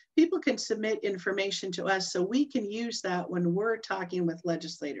that people can submit information to us so we can use that when we're talking with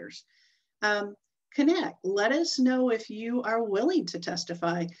legislators. Connect, let us know if you are willing to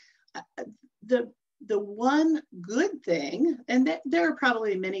testify. The one good thing, and there are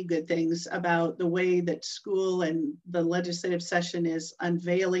probably many good things about the way that school and the legislative session is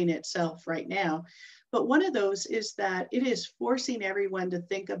unveiling itself right now, but one of those is that it is forcing everyone to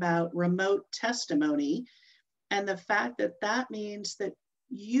think about remote testimony, and the fact that that means that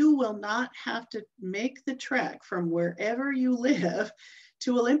you will not have to make the trek from wherever you live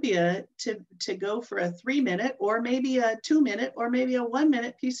to Olympia to go for a 3-minute or maybe a 2-minute or maybe a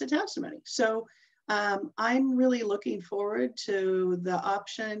 1-minute piece of testimony. So I'm really looking forward to the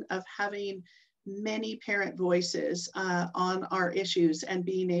option of having many parent voices on our issues and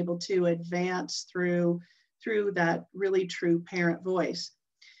being able to advance through that really true parent voice.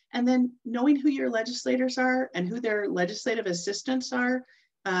 And then knowing who your legislators are and who their legislative assistants are,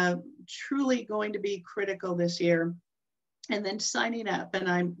 truly going to be critical this year. And then signing up, and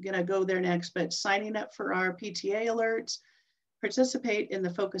I'm going to go there next, but signing up for our PTA alerts, participate in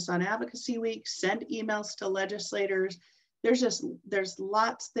the Focus on Advocacy Week, send emails to legislators. There's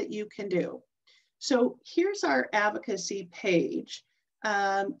lots that you can do. So here's our advocacy page.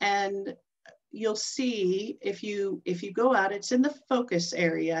 And you'll see if you go out, it's in the focus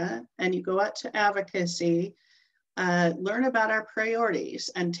area, and you go out to advocacy, learn about our priorities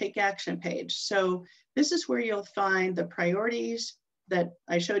and take action page. So this is where you'll find the priorities that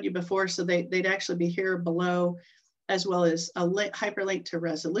I showed you before. So they'd actually be here below, as well as a hyperlink to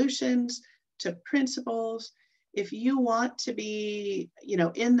resolutions, to principles. If you want to be,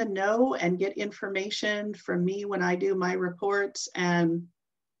 in the know and get information from me when I do my reports and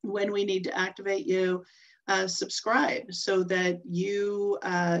when we need to activate you, subscribe so that you're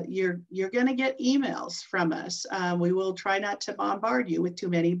going to get emails from us. We will try not to bombard you with too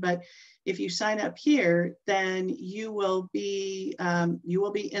many, but if you sign up here, then you will be in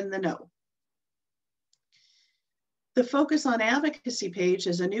the know. The Focus on Advocacy page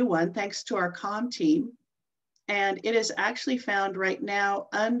is a new one, thanks to our comm team. And it is actually found right now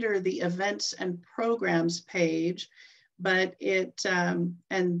under the events and programs page. But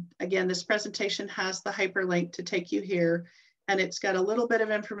and again, this presentation has the hyperlink to take you here, and it's got a little bit of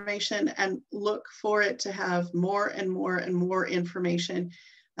information, and look for it to have more and more and more information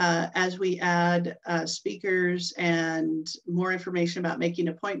as we add speakers and more information about making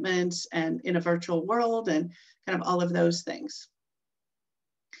appointments and in a virtual world and kind of all of those things.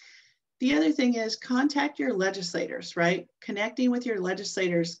 The other thing is contact your legislators, right? Connecting with your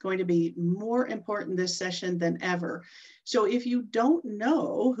legislators is going to be more important this session than ever. So if you don't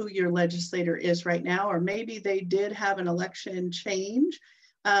know who your legislator is right now, or maybe they did have an election change,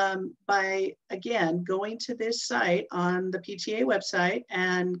 by, again, going to this site on the PTA website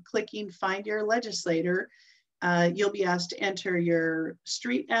and clicking Find Your Legislator, you'll be asked to enter your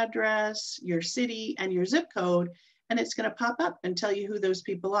street address, your city, and your zip code, and it's going to pop up and tell you who those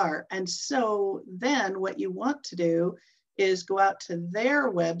people are. And so then what you want to do is go out to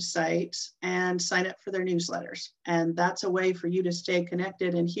their websites and sign up for their newsletters. And that's a way for you to stay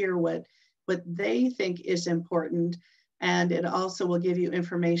connected and hear what they think is important. And it also will give you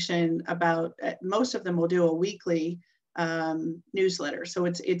information about, most of them will do a weekly newsletter. So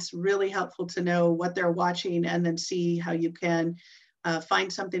it's really helpful to know what they're watching and then see how you can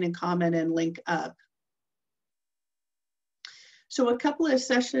find something in common and link up. So a couple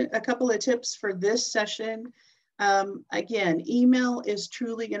of tips for this session. Again, email is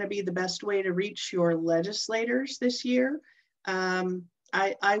truly going to be the best way to reach your legislators this year. I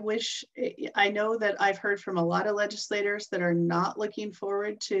know that I've heard from a lot of legislators that are not looking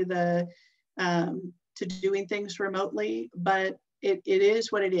forward to to doing things remotely, but it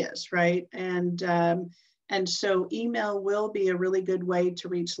is what it is, right? And so email will be a really good way to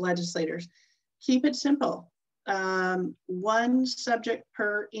reach legislators. Keep it simple. One subject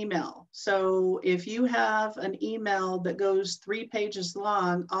per email. So if you have an email that goes 3 pages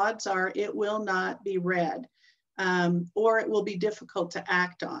long, odds are it will not be read, or it will be difficult to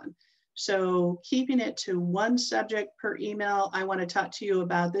act on. So keeping it to one subject per email. I want to talk to you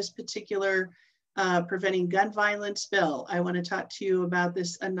about this particular preventing gun violence bill. I want to talk to you about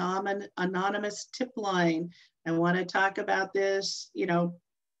this anonymous tip line. I want to talk about this,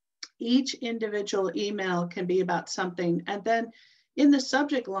 Each individual email can be about something. And then in the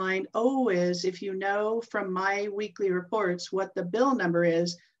subject line, always, if you know from my weekly reports what the bill number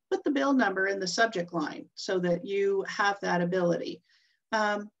is, put the bill number in the subject line so that you have that ability.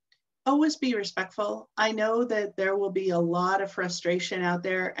 Always be respectful. I know that there will be a lot of frustration out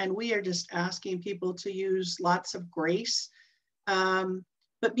there, and we are just asking people to use lots of grace.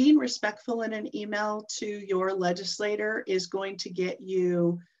 But being respectful in an email to your legislator is going to get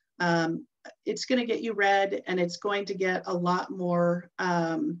you, it's going to get you read, and it's going to get a lot more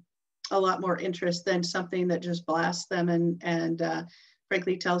interest than something that just blasts them and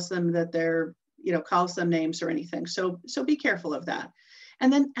frankly tells them that they're, calls them names or anything. So be careful of that.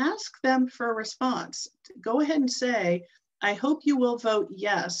 And then ask them for a response. Go ahead and say, I hope you will vote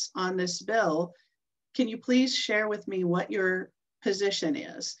yes on this bill. Can you please share with me what your position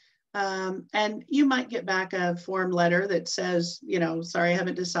is? And you might get back a form letter that says, sorry, I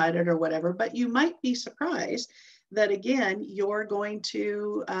haven't decided or whatever, but you might be surprised that, again, you're going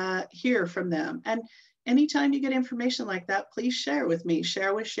to hear from them. And anytime you get information like that, please share with me,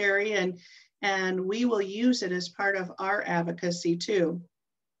 share with Sherry, and we will use it as part of our advocacy too.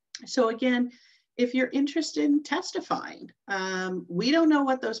 So again, if you're interested in testifying, we don't know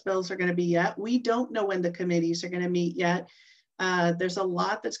what those bills are going to be yet. We don't know when the committees are going to meet yet. There's a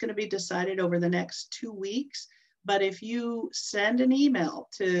lot that's going to be decided over the next 2 weeks. But if you send an email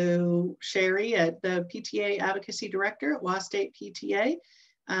to Sherry at the PTA Advocacy Director at WSPTA State PTA,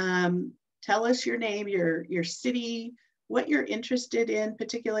 tell us your name, your city, what you're interested in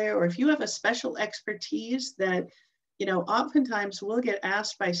particularly, or if you have a special expertise that, oftentimes we'll get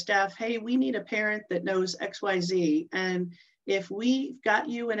asked by staff, hey, we need a parent that knows XYZ. And if we've got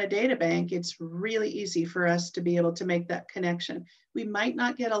you in a data bank, it's really easy for us to be able to make that connection. We might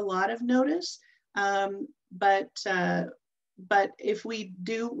not get a lot of notice, but if we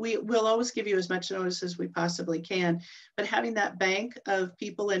do, we'll always give you as much notice as we possibly can. But having that bank of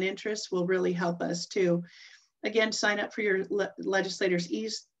people and interests will really help us too. Again, sign up for your legislators'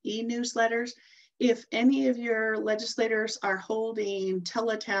 e-newsletters. If any of your legislators are holding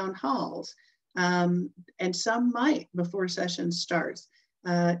teletown halls, and some might before session starts,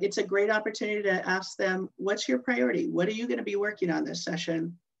 it's a great opportunity to ask them, what's your priority? What are you going to be working on this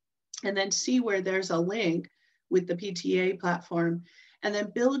session? And then see where there's a link with the PTA platform, and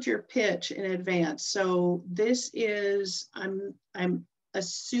then build your pitch in advance. So this is, I'm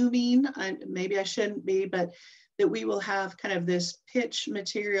assuming, maybe I shouldn't be, but that we will have kind of this pitch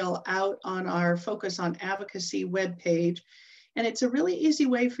material out on our Focus on Advocacy webpage. And it's a really easy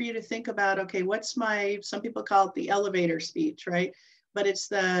way for you to think about, okay, what's some people call it the elevator speech, right? But it's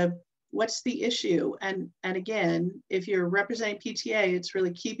what's the issue? And again, if you're representing PTA, it's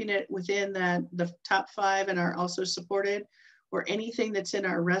really keeping it within the top 5 and are also supported, or anything that's in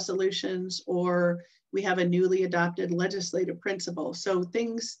our resolutions, or we have a newly adopted legislative principle. So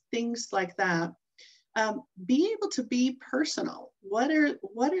things like that. Be able to be personal. What are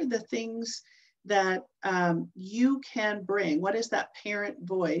the things that you can bring? What is that parent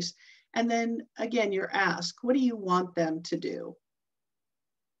voice? And then again, your ask, what do you want them to do?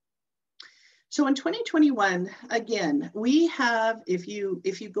 So in 2021, again, we have, if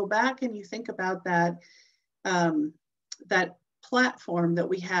you go back and you think about that, that platform that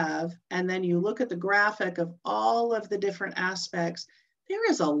we have, and then you look at the graphic of all of the different aspects, there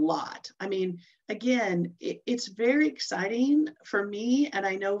is a lot. I mean, again, it's very exciting for me, and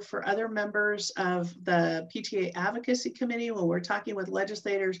I know for other members of the PTA Advocacy Committee, when we're talking with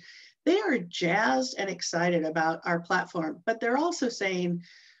legislators, they are jazzed and excited about our platform, but they're also saying,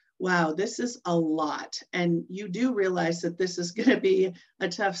 wow, this is a lot. And you do realize that this is going to be a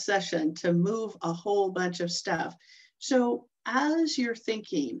tough session to move a whole bunch of stuff. So as you're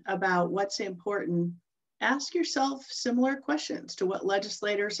thinking about what's important, ask yourself similar questions to what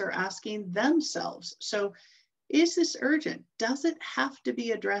legislators are asking themselves. So is this urgent? Does it have to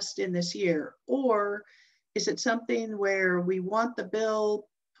be addressed in this year? Or is it something where we want the bill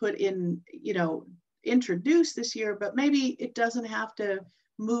put in, introduced this year, but maybe it doesn't have to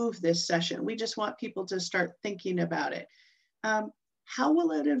move this session. We just want people to start thinking about it. How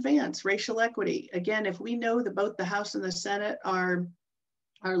will it advance racial equity? Again, if we know that both the House and the Senate are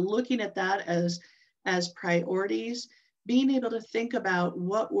looking at that as priorities, being able to think about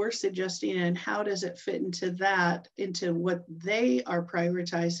what we're suggesting and how does it fit into what they are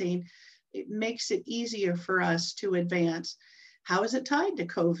prioritizing, it makes it easier for us to advance. How is it tied to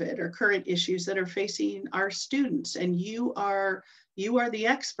COVID or current issues that are facing our students? And you are the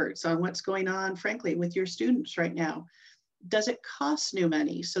experts on what's going on, frankly, with your students right now. Does it cost new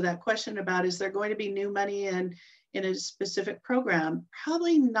money? So that question about, is there going to be new money in a specific program?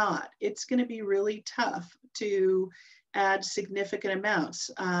 Probably not. It's going to be really tough to add significant amounts.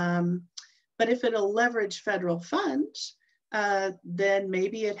 But if it'll leverage federal funds, then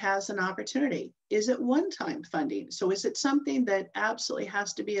maybe it has an opportunity. Is it one-time funding? So is it something that absolutely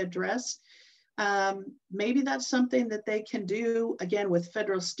has to be addressed? Maybe that's something that they can do, again, with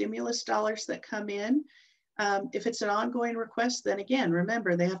federal stimulus dollars that come in. If it's an ongoing request, then again,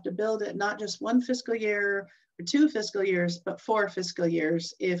 remember, they have to build it not just 1 fiscal year or 2 fiscal years, but 4 fiscal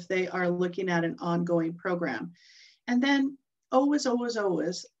years if they are looking at an ongoing program. And then always,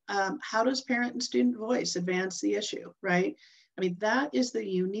 how does parent and student voice advance the issue, right? I mean, that is the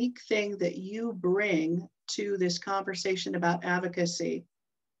unique thing that you bring to this conversation about advocacy.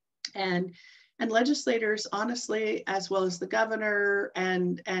 And legislators, honestly, as well as the governor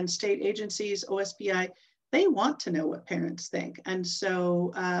and state agencies, OSPI, they want to know what parents think. And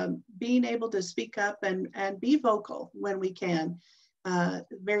so being able to speak up and be vocal when we can,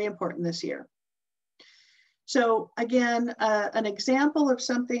 very important this year. So again, an example of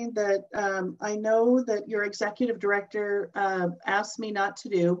something that I know that your executive director asked me not to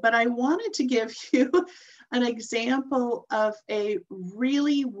do, but I wanted to give you an example of a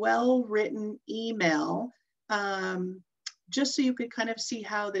really well-written email, just so you could kind of see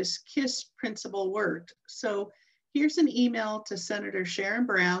how this KISS principle worked. So here's an email to Senator Sharon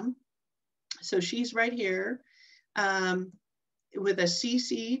Brown. So she's right here. With a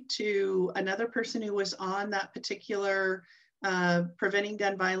CC to another person who was on that particular Preventing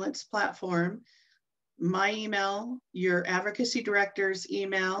Gun Violence platform, my email, your advocacy director's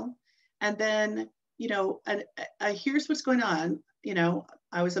email, and then, you know, here's what's going on. You know,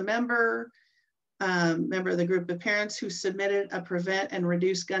 I was a member of the group of parents who submitted a Prevent and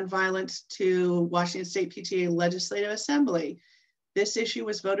Reduce Gun Violence to Washington State PTA Legislative Assembly. This issue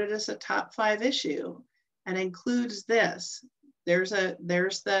was voted as a top 5 issue and includes this. There's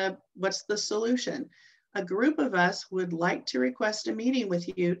the, what's the solution? A group of us would like to request a meeting with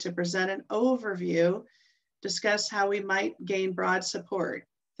you to present an overview, discuss how we might gain broad support.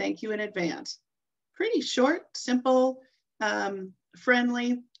 Thank you in advance. Pretty short, simple,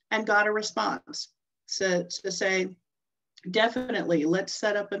 friendly, and got a response. So to say, definitely, let's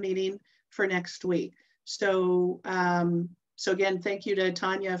set up a meeting for next week. So, so again, thank you to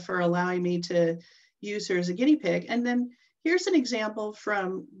Tanya for allowing me to use her as a guinea pig. And then here's an example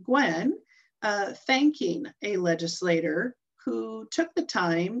from Gwen thanking a legislator who took the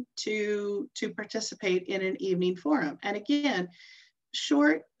time to participate in an evening forum. And again,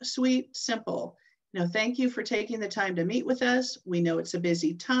 short, sweet, simple. You know, thank you for taking the time to meet with us. We know it's a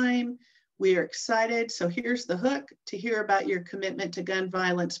busy time. We are excited. So here's the hook to hear about your commitment to gun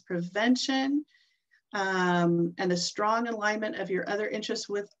violence prevention and the strong alignment of your other interests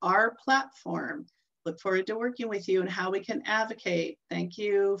with our platform. Look forward to working with you and how we can advocate. Thank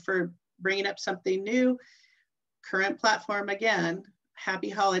you for bringing up something new. Current platform again, happy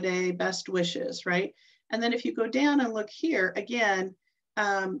holiday, best wishes, right? And then if you go down and look here, again,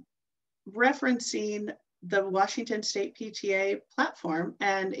 referencing the Washington State PTA platform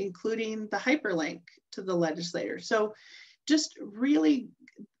and including the hyperlink to the legislators. So just really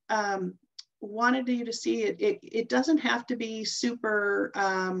wanted you to see it. It doesn't have to be super,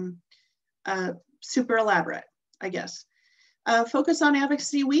 super elaborate, I guess. Focus on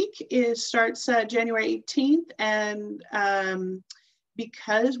Advocacy Week starts January 18th, and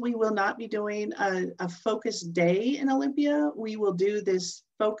because we will not be doing a focus day in Olympia, we will do this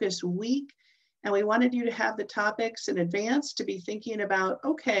focus week, and we wanted you to have the topics in advance to be thinking about,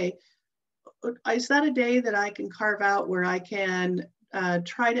 okay, is that a day that I can carve out where I can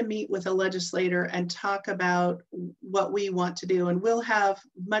try to meet with a legislator and talk about what we want to do? And we'll have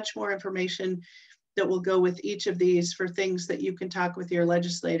much more information that will go with each of these for things that you can talk with your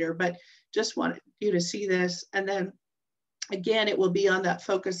legislator, but just wanted you to see this. And then again, it will be on that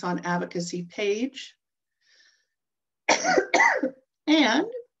Focus on Advocacy page. And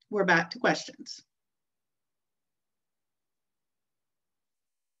we're back to questions.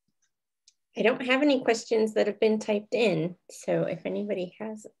 I don't have any questions that have been typed in. So if anybody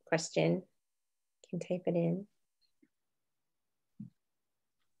has a question, you can type it in.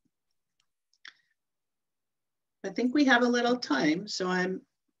 I think we have a little time, so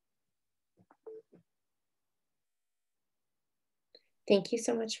Thank you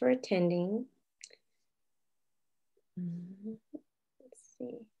so much for attending. Let's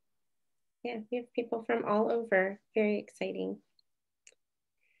see. Yeah, we have people from all over. Very exciting.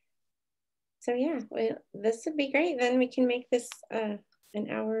 So yeah, well, this would be great. Then we can make this an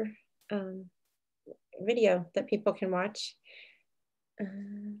hour video that people can watch. Let's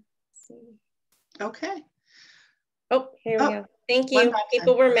see. Okay. Oh, here we go. Thank one you. back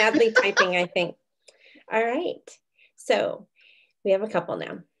People time. were madly typing, I think. All right. So we have a couple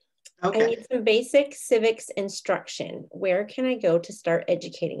now. Okay. I need some basic civics instruction. Where can I go to start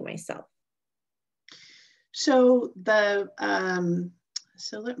educating myself? So the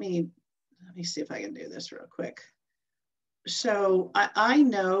so let me see if I can do this real quick. So I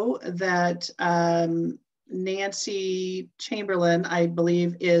know that Nancy Chamberlain, I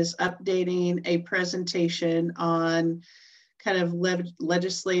believe, is updating a presentation on kind of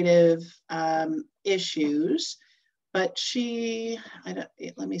legislative issues, but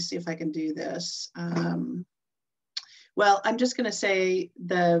let me see if I can do this. Well, I'm just going to say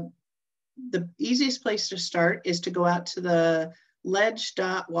the easiest place to start is to go out to the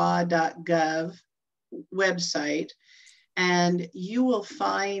leg.wa.gov website, and you will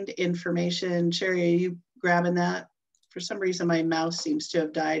find information. Sherry, are you grabbing that? For some reason, my mouse seems to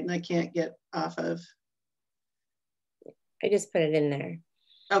have died and I can't get off of. I just put it in there.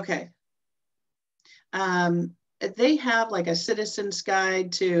 Okay. They have like a citizen's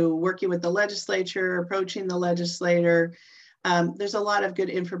guide to working with the legislature, approaching the legislator. There's a lot of good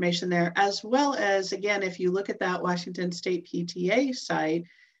information there, as well as, again, if you look at that Washington State PTA site,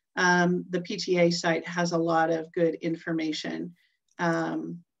 the PTA site has a lot of good information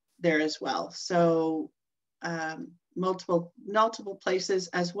there as well. So multiple places,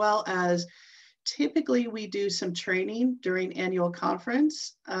 as well as typically we do some training during annual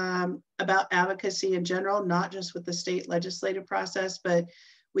conference about advocacy in general, not just with the state legislative process, but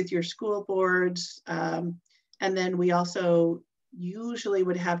with your school boards. And then we also usually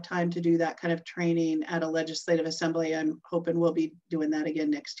would have time to do that kind of training at a legislative assembly. I'm hoping we'll be doing that again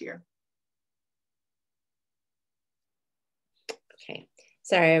next year. Okay.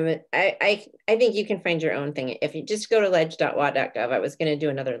 Sorry, I think you can find your own thing. If you just go to leg.wa.gov, I was going to do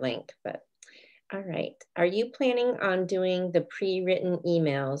another link, but all right. Are you planning on doing the pre-written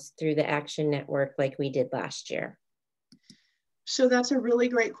emails through the Action Network like we did last year? So that's a really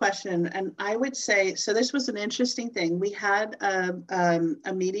great question. And I would say, so this was an interesting thing. We had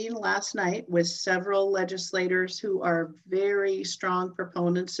a meeting last night with several legislators who are very strong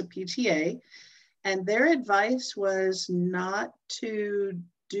proponents of PTA. And their advice was not to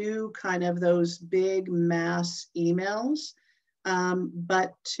do kind of those big mass emails,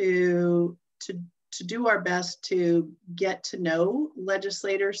 but to do our best to get to know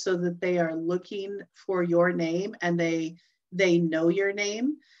legislators so that they are looking for your name and they know your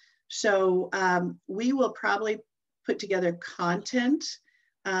name. So we will probably put together content,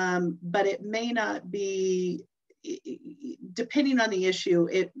 but it may not be, depending on the issue,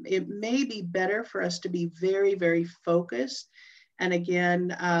 it may be better for us to be very, very focused. And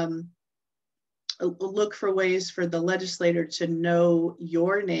again, look for ways for the legislator to know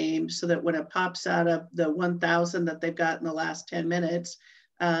your name so that when it pops out of the 1,000 that they've got in the last 10 minutes,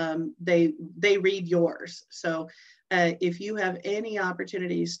 they read yours. So if you have any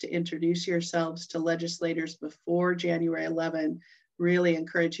opportunities to introduce yourselves to legislators before January 11, really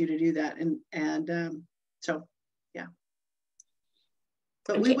encourage you to do that. And so, yeah.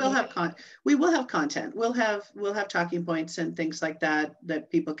 But okay. we will have content. We'll have talking points and things like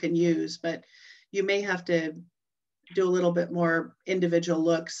that people can use, but you may have to do a little bit more individual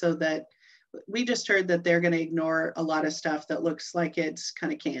look so that we just heard that they're going to ignore a lot of stuff that looks like it's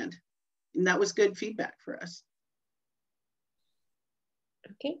kind of canned. And that was good feedback for us.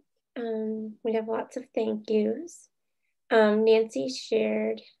 Okay. We have lots of thank yous. Nancy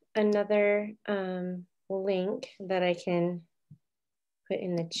shared another link that I can put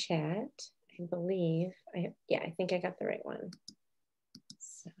in the chat. I believe, I think I got the right one.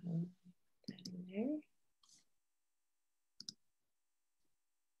 So put that in there.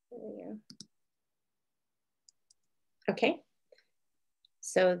 There we go. Okay.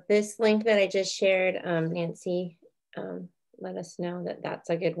 So this link that I just shared, Nancy let us know that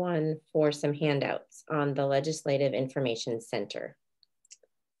that's a good one for some handouts on the Legislative Information Center.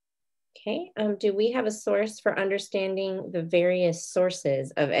 Okay, do we have a source for understanding the various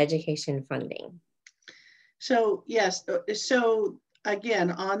sources of education funding? So yes, so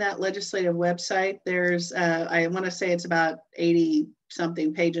again, on that legislative website, there's, I want to say it's about 80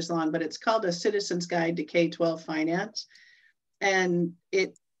 something pages long, but it's called A Citizen's Guide to K-12 Finance. And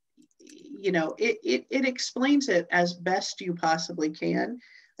it explains it as best you possibly can.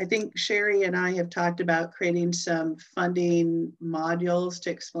 I think Sherry and I have talked about creating some funding modules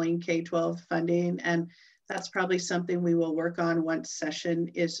to explain K-12 funding, and that's probably something we will work on once session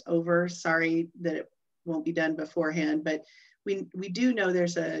is over. Sorry that it won't be done beforehand, but we do know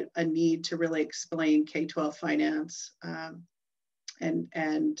there's a need to really explain K-12 finance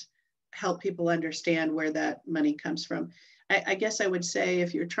and help people understand where that money comes from. I guess I would say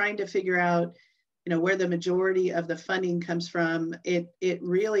if you're trying to figure out, where the majority of the funding comes from, it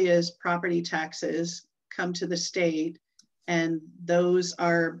really is property taxes come to the state, and that's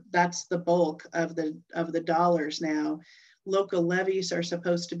the bulk of the dollars now. Local levies are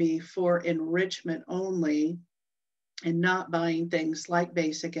supposed to be for enrichment only and not buying things like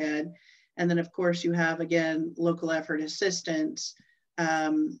basic ed. And then of course you have, again, local effort assistance,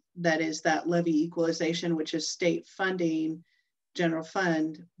 that is that levy equalization, which is state funding, general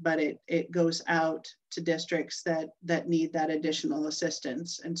fund, but it goes out to districts that need that additional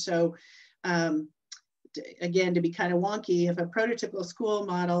assistance. And so again, to be kind of wonky, if a prototypical school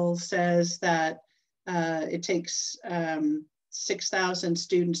model says that it takes 6,000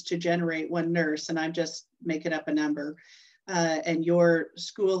 students to generate one nurse, and I'm just making up a number, and your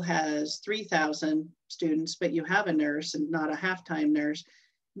school has 3,000 students, but you have a nurse and not a half-time nurse,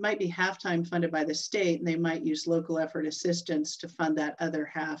 it might be half-time funded by the state, and they might use local effort assistance to fund that other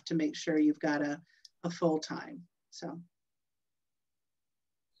half to make sure you've got a full-time. So.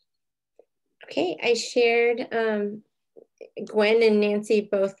 Okay, I shared, Gwen and Nancy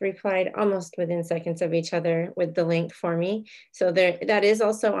both replied almost within seconds of each other with the link for me. So that is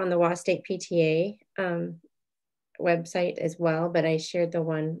also on the WSPTA State PTA website as well, but I shared the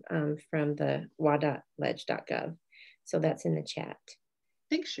one from the wa.leg.gov. So that's in the chat.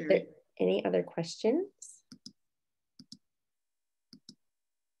 Thanks, Sherry. Any other questions?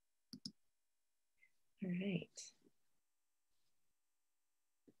 All right.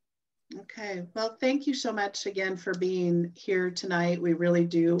 Okay, well, thank you so much again for being here tonight. We really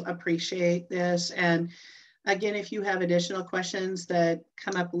do appreciate this. And again, if you have additional questions that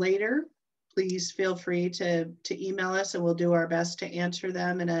come up later, please feel free to email us, and we'll do our best to answer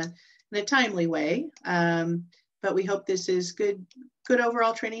them in a timely way. But we hope this is good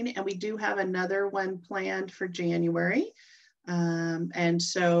overall training, and we do have another one planned for January. And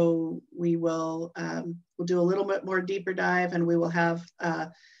so we will we'll do a little bit more deeper dive, and we will have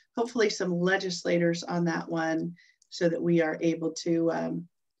hopefully some legislators on that one, so that we are able to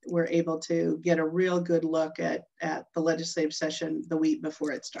we're able to get a real good look at the legislative session the week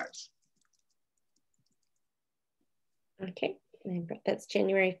before it starts. Okay, that's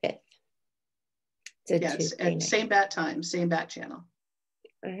January 5th. Yes, at same bat time, same bat channel.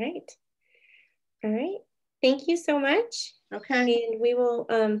 All right. All right. Thank you so much. Okay. And we will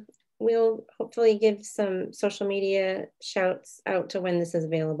we'll hopefully give some social media shouts out to when this is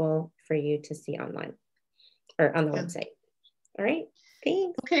available for you to see online or on the website. All right.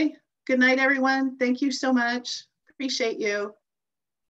 Thanks. Okay. Good night, everyone. Thank you so much. Appreciate you.